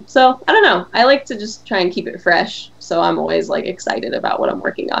 So I don't know. I like to just try and keep it fresh. So I'm always like excited about what I'm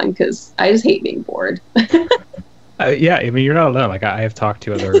working on because I just hate being bored. Yeah, I mean, you're not alone. Like I have talked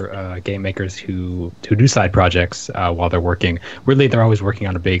to other game makers who do side projects while they're working. Weirdly, they're always working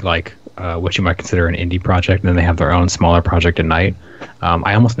on a big like what you might consider an indie project, and then they have their own smaller project at night.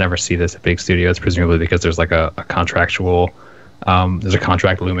 I almost never see this at big studios, presumably because there's like a contractual. There's a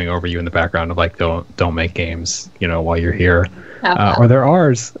contract looming over you in the background of like don't make games, while you're here, or they're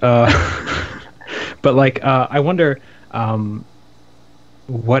ours. But like I wonder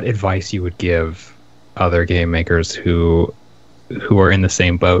what advice you would give other game makers who are in the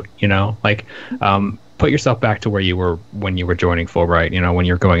same boat, like put yourself back to where you were when you were joining Fulbright, when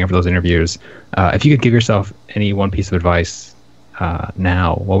you're going over those interviews. If you could give yourself any one piece of advice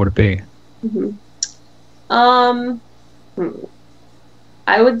now, what would it be?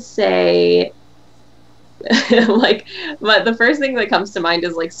 I would say like, but the first thing that comes to mind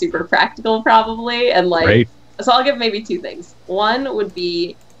is like super practical probably, and like Great. So I'll give maybe two things. One would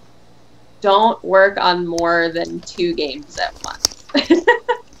be don't work on more than 2 games at once.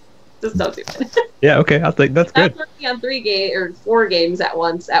 Just don't do it. Yeah, okay, I think that's good. I was working on 4 games at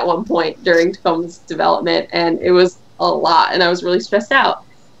once at one point during Tacoma's development, and it was a lot, and I was really stressed out.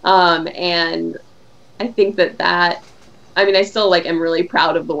 And I think that I mean, I still like am really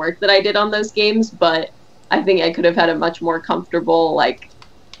proud of the work that I did on those games, but I think I could have had a much more comfortable, like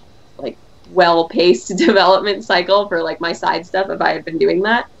well-paced development cycle for like my side stuff if I had been doing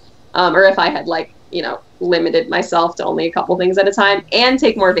that. Or if I had like limited myself to only a couple things at a time and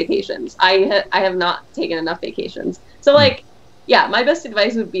take more vacations. I have not taken enough vacations. So like, yeah, my best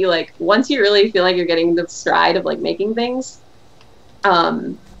advice would be like, once you really feel like you're getting the stride of like making things,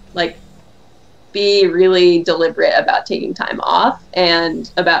 like be really deliberate about taking time off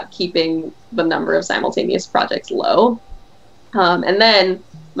and about keeping the number of simultaneous projects low. And then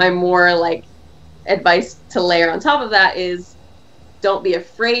my more like advice to layer on top of that is don't be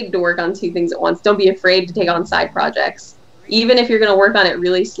afraid to work on two things at once. Don't be afraid to take on side projects. Even if you're going to work on it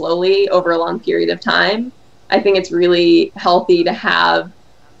really slowly over a long period of time, I think it's really healthy to have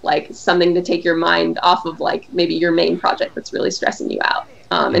like something to take your mind off of like maybe your main project that's really stressing you out,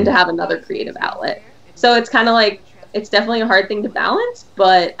 and to have another creative outlet. So it's kind of like, it's definitely a hard thing to balance,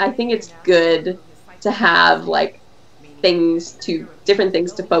 but I think it's good to have like different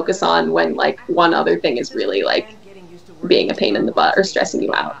things to focus on when like one other thing is really like being a pain in the butt or stressing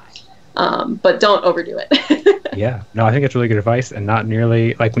you out. But don't overdo it. Yeah, no, I think it's really good advice, and not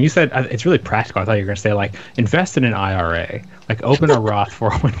nearly like when you said it's really practical. I thought you were going to say like invest in an IRA, like open a Roth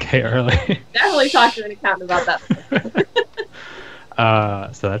 401k early. Definitely talk to an accountant about that.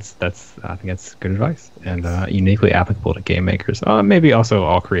 So that's I think that's good advice, and uniquely applicable to game makers. Maybe also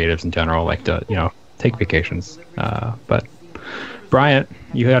all creatives in general, like to take vacations. But Bryant,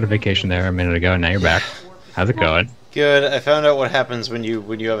 you had a vacation there a minute ago, and now you're back. How's it going? Good. I found out what happens when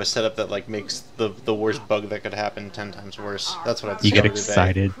you have a setup that like makes the worst bug that could happen 10 times worse. That's what I discovered. You get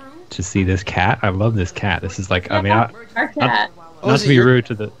excited to see this cat. I love this cat. This is like, I mean, our cat. Not to be rude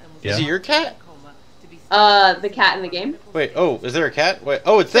to the. Yeah. Is it your cat? The cat in the game. Wait. Oh, is there a cat? Wait.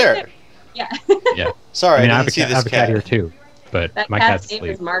 Oh, it's there. Yeah. Yeah. Sorry, I didn't see this have a cat here too, but that my cat's asleep.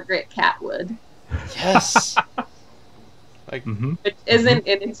 name is Margaret Catwood. Yes. Like, Which isn't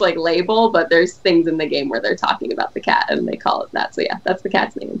in its like label, but there's things in the game where they're talking about the cat and they call it that. So yeah, that's the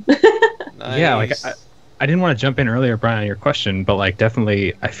cat's name. nice. Yeah, like I didn't want to jump in earlier, Brian, on your question, but like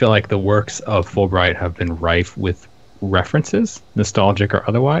definitely, I feel like the works of Fulbright have been rife with references, nostalgic or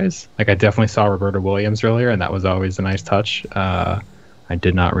otherwise. Like I definitely saw Roberta Williams earlier, and that was always a nice touch. I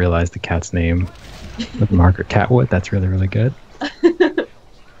did not realize the cat's name was Margaret Catwood. That's really, really good.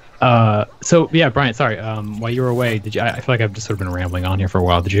 So yeah, Brian, sorry. While you were away, I feel like I've just sort of been rambling on here for a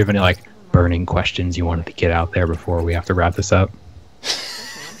while. Did you have any like burning questions you wanted to get out there before we have to wrap this up?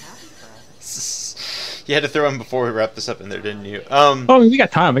 You had to throw them before we wrap this up in there, didn't you? I mean, we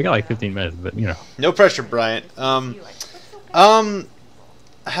got time. We got like 15 minutes, but No pressure, Bryant.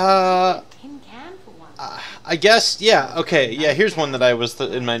 I guess, yeah, okay, yeah, here's one that I was,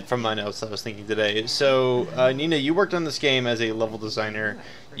 from my notes that I was thinking today. So, Nina, you worked on this game as a level designer.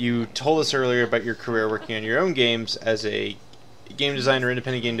 You told us earlier about your career working on your own games as a game designer,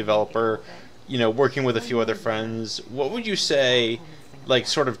 independent game developer, working with a few other friends. What would you say, like,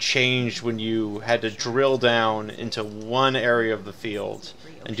 sort of changed when you had to drill down into one area of the field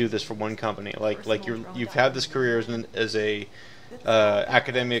and do this for one company? Like you've had this career as a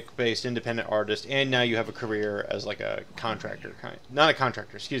academic-based independent artist, and now you have a career as like a contractor, not a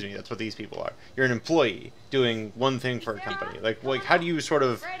contractor, excuse me, that's what these people are. You're an employee doing one thing for a company. Like how do you sort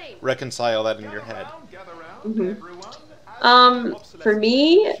of reconcile that in your head? For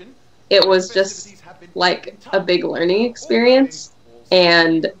me, it was just like a big learning experience,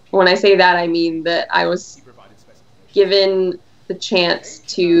 and when I say that, I mean that I was given the chance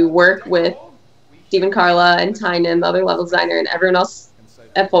to work with Stephen Carla and Tynan, the other level designer, and everyone else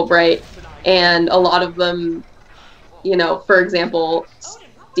at Fulbright. And a lot of them, for example,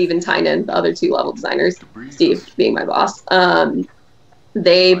 Steve and Tynan, the other two level designers, Steve being my boss,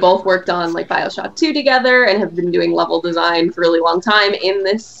 they both worked on like BioShock 2 together and have been doing level design for a really long time in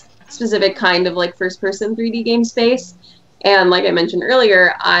this specific kind of like first-person 3D game space. And like I mentioned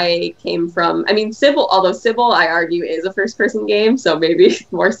earlier, I came from, Sybil, although Sybil, I argue, is a first-person game, so maybe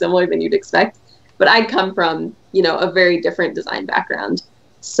more similar than you'd expect. But I'd come from, a very different design background.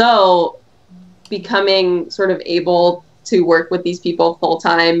 So becoming sort of able to work with these people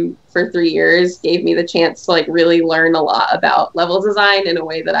full-time for 3 years gave me the chance to like really learn a lot about level design in a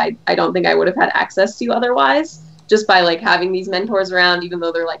way that I don't think I would have had access to otherwise, just by like having these mentors around, even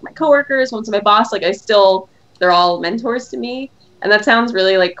though they're like my coworkers, one's my boss, like they're all mentors to me. And that sounds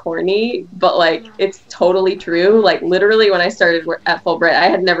really like corny, but like it's totally true. Like literally when I started at Fulbright, I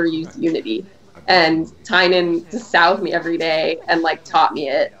had never used Unity. And Tynan just southed me every day and like taught me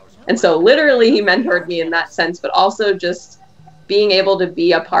it. And so literally he mentored me in that sense, but also just being able to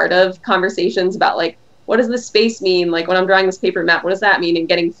be a part of conversations about like, what does this space mean? Like when I'm drawing this paper map, what does that mean? And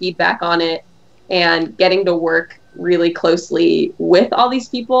getting feedback on it and getting to work really closely with all these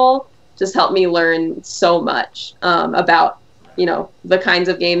people just helped me learn so much about the kinds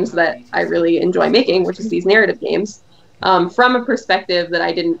of games that I really enjoy making, which is these narrative games, from a perspective that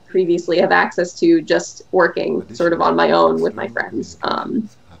I didn't previously have access to, just working sort of on my own with my friends,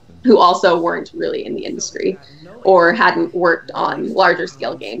 who also weren't really in the industry or hadn't worked on larger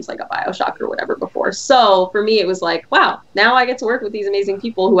scale games like a BioShock or whatever before. So for me, it was like, wow, now I get to work with these amazing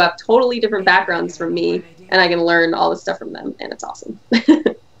people who have totally different backgrounds from me, and I can learn all this stuff from them, and it's awesome.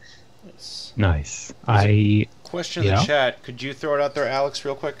 Nice. Question in the chat. Could you throw it out there, Alex,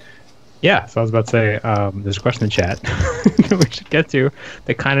 real quick? Yeah, so I was about to say, there's a question in the chat that we should get to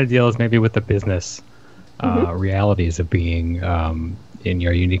that kind of deals maybe with the business realities of being in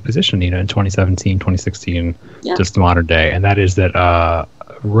your unique position, Nina, in 2017, 2016, just modern day. And that is that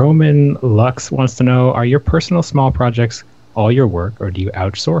Roman Lux wants to know, are your personal small projects all your work, or do you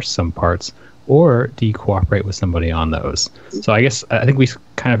outsource some parts, or do you cooperate with somebody on those? So I guess I think we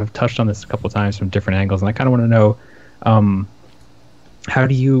kind of have touched on this a couple of times from different angles, and I kind of want to know, how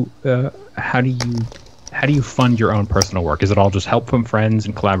do you fund your own personal work? Is it all just help from friends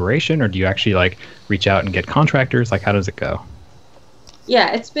and collaboration, or do you actually like reach out and get contractors? Like, how does it go?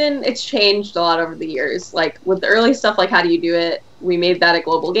 Yeah, it's changed a lot over the years. Like with the early stuff, like how do you do it? We made that at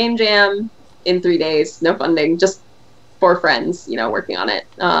Global Game Jam in 3 days, no funding, just for friends, working on it.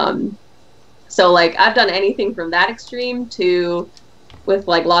 So like I've done anything from that extreme to, with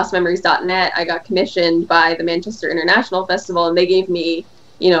like lostmemories.net, I got commissioned by the Manchester International Festival, and they gave me,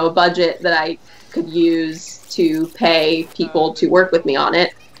 a budget that I could use to pay people to work with me on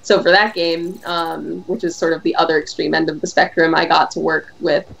it. So for that game, which is sort of the other extreme end of the spectrum, I got to work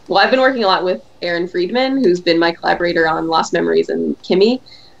with, I've been working a lot with Nina Freeman, who's been my collaborator on Lost Memories and Kimmy.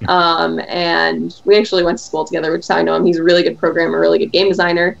 And we actually went to school together, which is how I know him. He's a really good programmer, really good game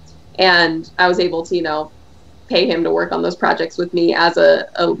designer. And I was able to, pay him to work on those projects with me as a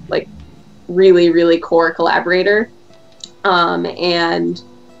like really, really core collaborator. And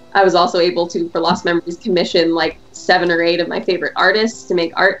I was also able to, for Lost Memories, commission like 7 or 8 of my favorite artists to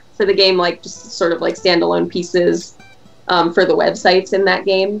make art for the game, like just sort of like standalone pieces for the websites in that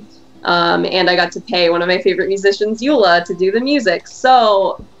game. And I got to pay one of my favorite musicians, Eula, to do the music.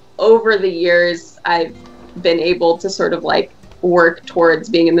 So over the years, I've been able to sort of like work towards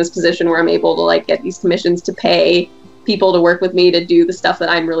being in this position where I'm able to like get these commissions to pay people to work with me to do the stuff that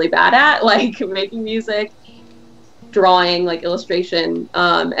I'm really bad at, like making music, drawing, like illustration,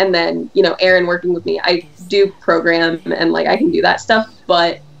 and then Aaron working with me. I do program and like I can do that stuff,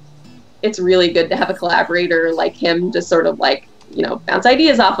 but it's really good to have a collaborator like him to sort of like bounce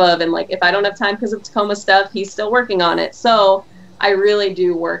ideas off of, and like if I don't have time because of Tacoma stuff, he's still working on it. So I really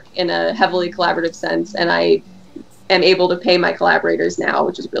do work in a heavily collaborative sense, and I am able to pay my collaborators now,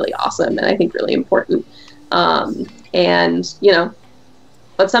 which is really awesome and I think really important. And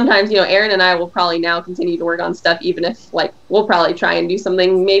but sometimes, Aaron and I will probably now continue to work on stuff, even if like we'll probably try and do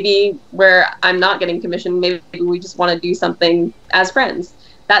something maybe where I'm not getting commissioned. Maybe we just want to do something as friends.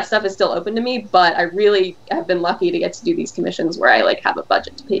 That stuff is still open to me, but I really have been lucky to get to do these commissions where I like have a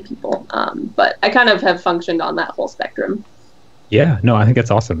budget to pay people. But I kind of have functioned on that whole spectrum. Yeah, no, I think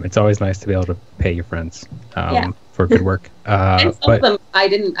that's awesome. It's always nice to be able to pay your friends for good work. And some of them, I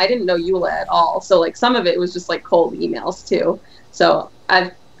didn't know Eula at all. So like some of it was just like cold emails too. So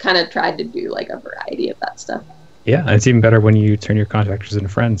I've kind of tried to do like a variety of that stuff. Yeah, it's even better when you turn your contractors into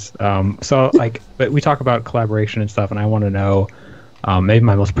friends. So like, but we talk about collaboration and stuff, and I want to know, maybe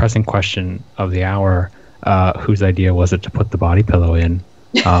my most pressing question of the hour, whose idea was it to put the body pillow in?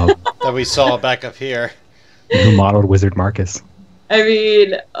 That we saw back up here. Who modeled Wizard Marcus? I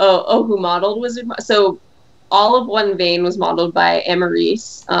mean, who modeled Wizard Marcus? So all of One Vein was modeled by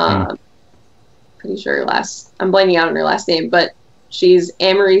Amaris. Pretty sure I'm blanking out on her last name, but she's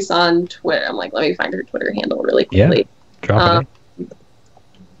Amaris on Twitter. I'm like, let me find her Twitter handle really quickly. Yeah, drop it.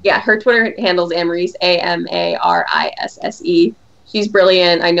 Yeah, her Twitter handle's Amaris, Amarisse. She's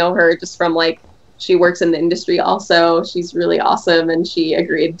brilliant. I know her just from like, she works in the industry also. She's really awesome, and she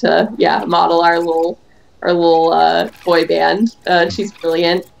agreed to model our little boy band. She's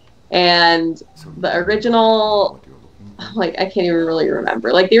brilliant. And the original, like, I can't even really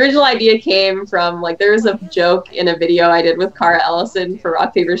remember. Like, the original idea came from, like, there was a joke in a video I did with Cara Ellison for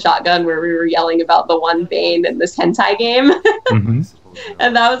Rock, Paper, Shotgun where we were yelling about the One Vein in this hentai game. Mm-hmm.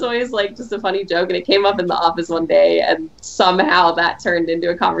 And that was always, like, just a funny joke. And it came up in the office one day, and somehow that turned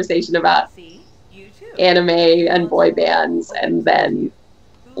into a conversation about anime and boy bands, and then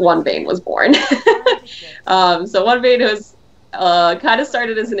One Vein was born. So One Vein was kind of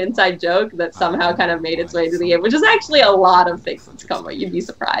started as an inside joke that somehow kind of made its way to the game, which is actually a lot of things in Tacoma. You'd be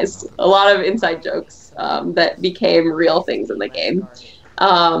surprised. A lot of inside jokes that became real things in the game.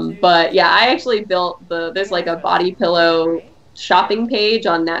 But yeah, I actually built there's like a body pillow shopping page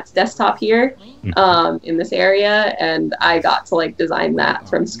on Nat's desktop here in this area, and I got to like design that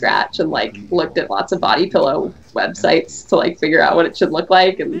from scratch and like looked at lots of body pillow websites to like figure out what it should look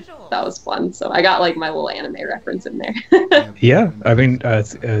like, and that was fun. So I got like my little anime reference in there. Yeah, I mean,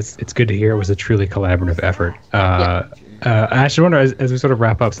 it's good to hear it was a truly collaborative effort. I should wonder, as we sort of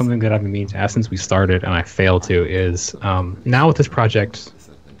wrap up, something that I've been meaning to ask since we started and I failed to is, now with this project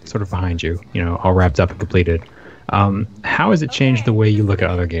sort of behind you, you know, all wrapped up and completed, how has it changed the way you look at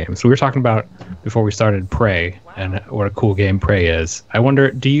other games? So we were talking about, before we started, Prey, and what a cool game Prey is. I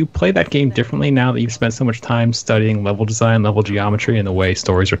wonder, do you play that game differently now that you've spent so much time studying level design, level geometry, and the way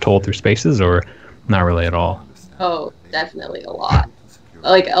stories are told through spaces, or not really at all? Oh, definitely a lot.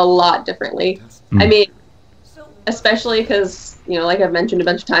 Like, a lot differently. I mean, especially because, you know, like I've mentioned a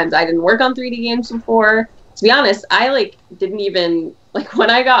bunch of times, I didn't work on 3D games before. To be honest, I, like, didn't even, like,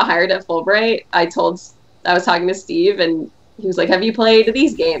 when I got hired at Fulbright, I was talking to Steve, and he was like, have you played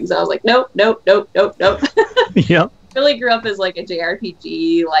these games? And I was like, nope. Yep. I really grew up as, like, a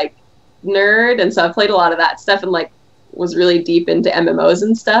JRPG, like, nerd, and so I played a lot of that stuff and, like, was really deep into MMOs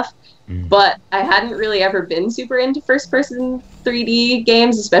and stuff. But I hadn't really ever been super into first-person 3D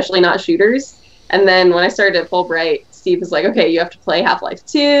games, especially not shooters. And then when I started at Fulbright, Steve was like, okay, you have to play Half-Life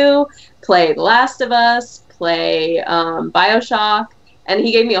 2, play The Last of Us, play Bioshock. And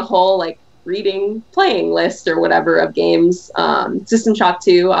he gave me a whole, like, playing list or whatever of games. System Shock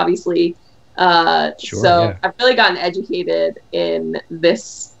 2, obviously. I've really gotten educated in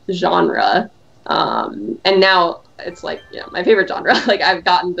this genre. And now it's like, you know, my favorite genre. Like, I've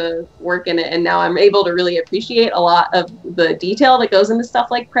gotten to work in it, and now I'm able to really appreciate a lot of the detail that goes into stuff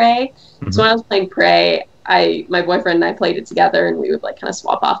like Prey. So when I was playing Prey, my boyfriend and I played it together, and we would like kind of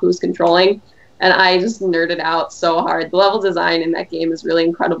swap off who was controlling, and I just nerded out so hard. The level design in that game is really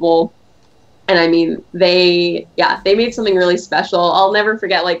incredible. And I mean, they made something really special. I'll never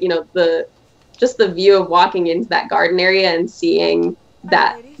forget, like, you know, the view of walking into that garden area and seeing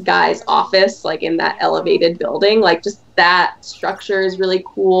that guy's office, like, in that elevated building. Like, just that structure is really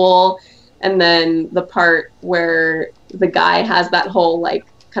cool. And then the part where the guy has that whole, like,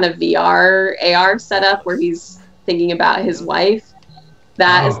 kind of VR, AR setup where he's thinking about his wife.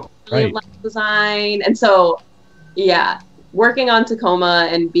 That is brilliant level design. And so, yeah, working on Tacoma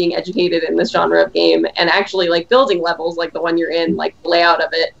and being educated in this genre of game and actually, like, building levels like the one you're in, like, the layout of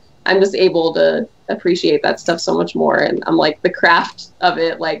it, I'm just able to appreciate that stuff so much more. And I'm like, the craft of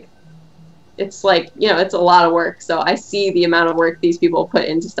it, like, it's like, you know, it's a lot of work. So I see the amount of work these people put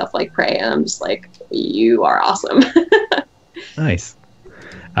into stuff like Prey, and I'm just like, you are awesome. Nice.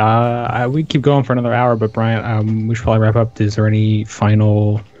 We keep going for another hour, but Brian, we should probably wrap up. Is there any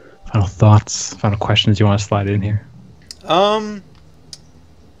final thoughts, final questions you want to slide in here?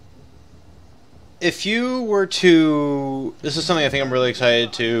 If you were to, this is something I think I'm really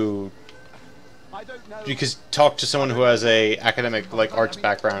excited to, because talk to someone who has a academic, like, arts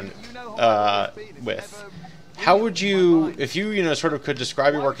background with. How would you, if you, you know, sort of could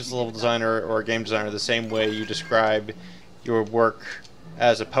describe your work as a level designer or a game designer the same way you describe your work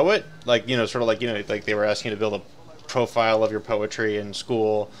as a poet, like, you know, sort of like, you know, like they were asking you to build a profile of your poetry in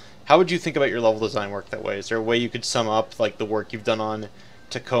school, how would you think about your level design work that way? Is there a way you could sum up, like, the work you've done on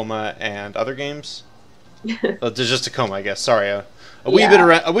Tacoma and other games? There's just Tacoma, I guess. Sorry, a wee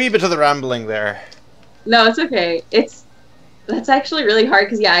bit of the rambling there. No, it's okay. That's actually really hard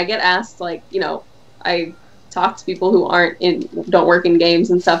because, yeah, I get asked, like, you know, I talk to people who don't work in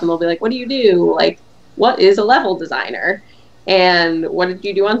games and stuff, and they'll be like, what do you do? Like, what is a level designer? And what did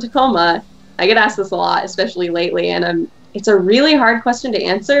you do on Tacoma? I get asked this a lot, especially lately, and it's a really hard question to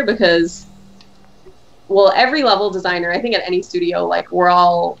answer because, well, every level designer, I think at any studio, like, we're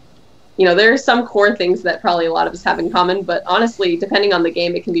all, you know, there are some core things that probably a lot of us have in common, but honestly, depending on the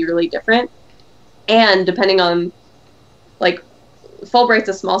game, it can be really different. And depending on, like, Fulbright's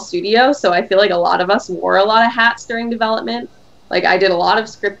a small studio, so I feel like a lot of us wore a lot of hats during development. Like, I did a lot of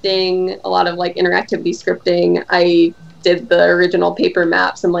scripting, a lot of, like, interactivity scripting. I did the original paper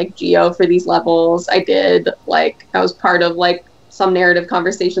maps and, like, geo for these levels. I was part of, like, some narrative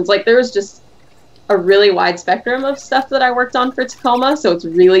conversations. Like, there was just a really wide spectrum of stuff that I worked on for Tacoma, so it's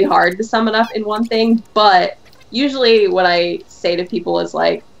really hard to sum it up in one thing. But usually what I say to people is,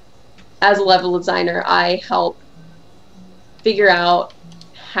 like, as a level designer, I help figure out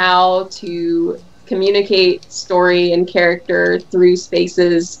how to communicate story and character through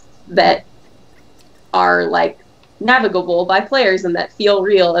spaces that are, like, navigable by players and that feel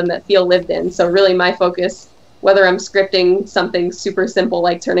real and that feel lived in. So really my focus, whether I'm scripting something super simple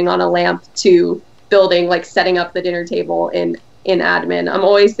like turning on a lamp to building, like, setting up the dinner table in admin, I'm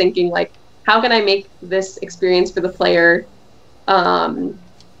always thinking, like, how can I make this experience for the player smooth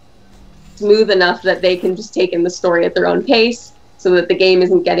enough that they can just take in the story at their own pace, so that the game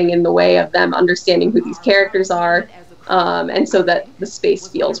isn't getting in the way of them understanding who these characters are, and so that the space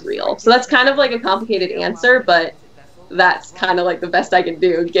feels real. So that's kind of like a complicated answer, but that's kind of like the best I can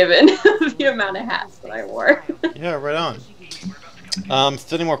do given the amount of hats that I wore. Yeah, right on. If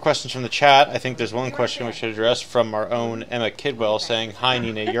there's any more questions from the chat, I think there's one question we should address from our own Emma Kidwell saying, "Hi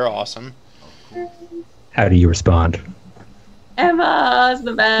Nina, you're awesome." How do you respond? Emma's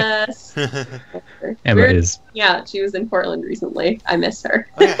the best. Emma is. Yeah, she was in Portland recently. I miss her.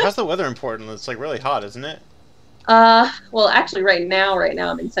 Oh, yeah, how's the weather in Portland? It's like really hot, isn't it? Well, actually, right now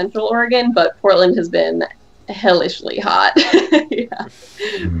I'm in Central Oregon, but Portland has been hellishly hot. Yeah,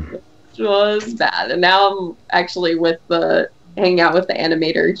 it was bad. And now I'm actually hanging out with the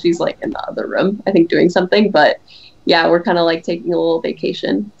animator. She's like in the other room, I think, doing something. But yeah, we're kind of like taking a little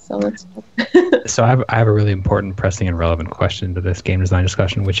vacation. So that's cool. So I have a really important, pressing, and relevant question to this game design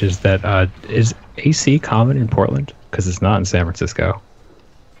discussion, which is that is AC common in Portland? Because it's not in San Francisco.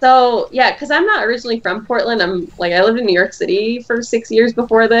 So yeah, because I'm not originally from Portland. I lived in New York City for 6 years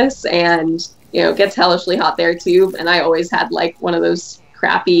before this, and it gets hellishly hot there too. And I always had like one of those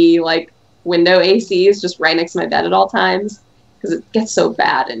crappy like window ACs just right next to my bed at all times, because it gets so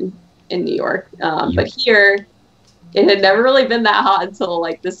bad in New York. But here, it had never really been that hot until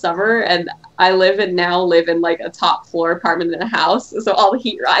like this summer, and I now live in like a top floor apartment in a house, so all the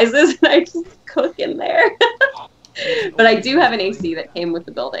heat rises and I just cook in there. But I do have an AC that came with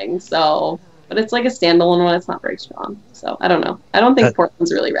the building, but it's like a standalone one. It's not very strong, so I don't know. I don't think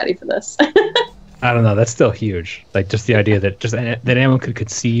Portland's really ready for this. I don't know. That's still huge. Like just the idea that that anyone could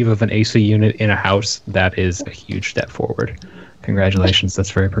conceive of an AC unit in a house, that is a huge step forward. Congratulations. That's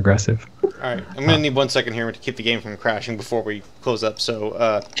very progressive. All right. I'm going to need 1 second here to keep the game from crashing before we close up.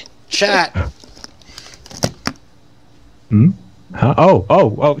 So, chat. Huh?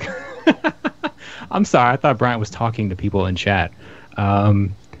 Oh. I'm sorry. I thought Bryant was talking to people in chat.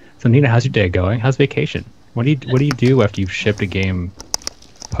 So Nina, how's your day going? How's vacation? What do you do after you've shipped a game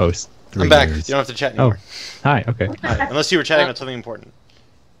post 3 I'm back. years? You don't have to chat anymore. Oh, hi. Okay. Hi. Unless you were chatting about something important.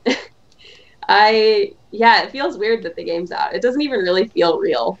 It feels weird that the game's out. It doesn't even really feel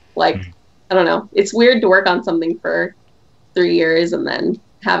real. Like, I don't know. It's weird to work on something for 3 years and then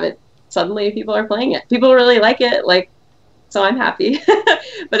have it suddenly people are playing it. People really like it, so I'm happy.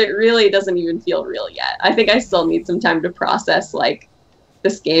 But it really doesn't even feel real yet. I think I still need some time to process,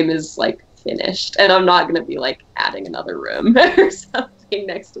 this game is, finished. And I'm not going to be, adding another room or something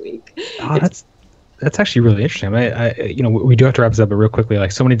next week. Oh, that's actually really interesting. We do have to wrap this up, but real quickly,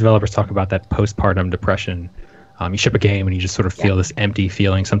 so many developers talk about that postpartum depression. You ship a game and you just sort of feel this empty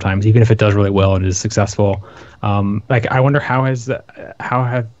feeling sometimes, even if it does really well and is successful. I wonder how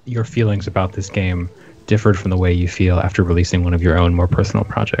have your feelings about this game differed from the way you feel after releasing one of your own more personal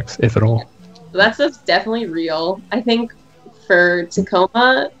projects, if at all? That stuff's definitely real. I think for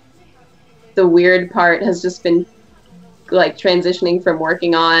Tacoma, the weird part has just been transitioning from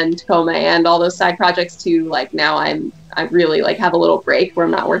working on Tacoma and all those side projects to now I really have a little break where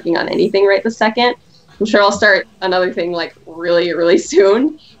I'm not working on anything right this second. I'm sure I'll start another thing really, really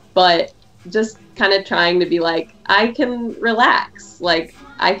soon, but just kind of trying to be I can relax.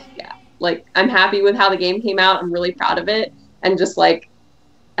 I'm happy with how the game came out. I'm really proud of it. And just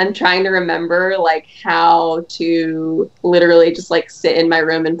I'm trying to remember how to literally just sit in my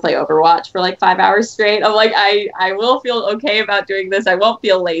room and play Overwatch for 5 hours straight. I'm I will feel okay about doing this. I won't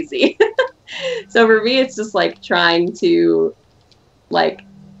feel lazy. So for me, it's just trying to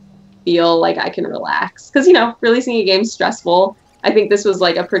feel I can relax. Because, releasing a game's stressful. I think this was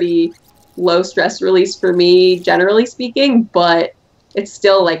a pretty low stress release for me, generally speaking, but it's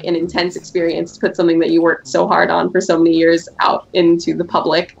still an intense experience to put something that you worked so hard on for so many years out into the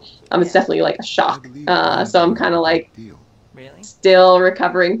public. It's definitely a shock. So I'm kind of still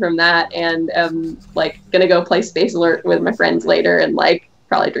recovering from that, and gonna go play Space Alert with my friends later and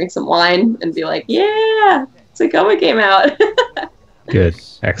probably drink some wine and be yeah, Tacoma came out. Good.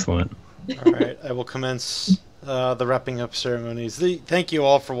 Excellent. All right, I will commence the wrapping up ceremonies. Thank you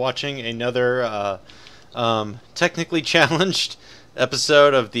all for watching another technically challenged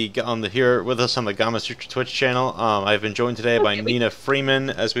episode of here with us on the Gamasutra Twitch channel. I've been joined today by Nina Freeman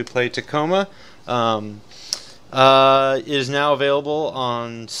as we play Tacoma. It is now available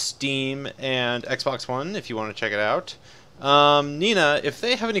on Steam and Xbox One if you want to check it out. Nina, if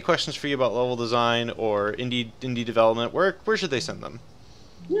they have any questions for you about level design or indie development, where should they send them?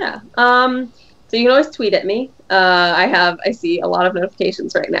 Yeah. So you can always tweet at me. I see a lot of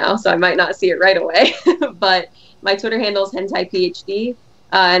notifications right now, so I might not see it right away. But my Twitter handle is HentaiPhD.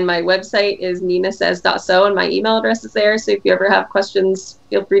 And my website is ninasays.so, and my email address is there. So if you ever have questions,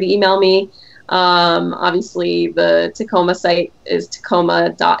 feel free to email me. Obviously, the Tacoma site is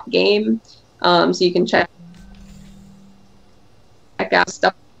tacoma.game. So you can check out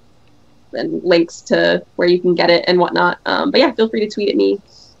stuff and links to where you can get it and whatnot. But yeah, feel free to tweet at me.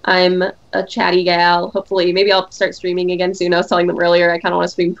 I'm a chatty gal. Hopefully, maybe I'll start streaming again soon. I was telling them earlier I kind of want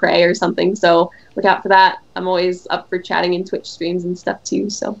to stream Prey or something, so look out for that. I'm always up for chatting in Twitch streams and stuff too,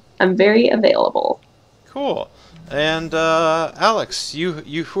 so I'm very available. Cool. And Alex, you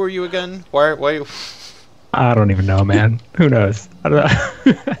who are you again? Why? I don't even know, man. Who knows? I don't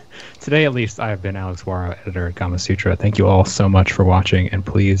know. Today, at least, I have been Alex Waro, editor at Gamasutra. Thank you all so much for watching, and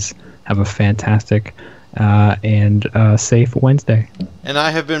please have a fantastic and safe Wednesday. And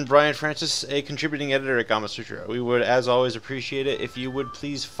I have been Brian Francis, a contributing editor at Gamasutra. We would, as always, appreciate it if you would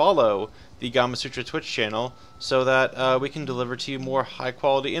please follow the Gamasutra Twitch channel so that we can deliver to you more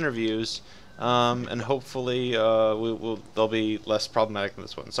high-quality interviews, and hopefully they'll be less problematic than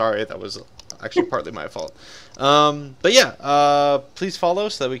this one. Sorry, that was actually partly my fault. But yeah, please follow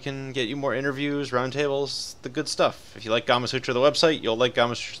so that we can get you more interviews, roundtables, the good stuff. If you like Gamasutra, the website, you'll like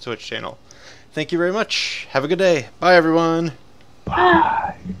Gamasutra's Twitch channel. Thank you very much. Have a good day. Bye, everyone.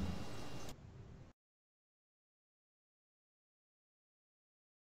 Bye.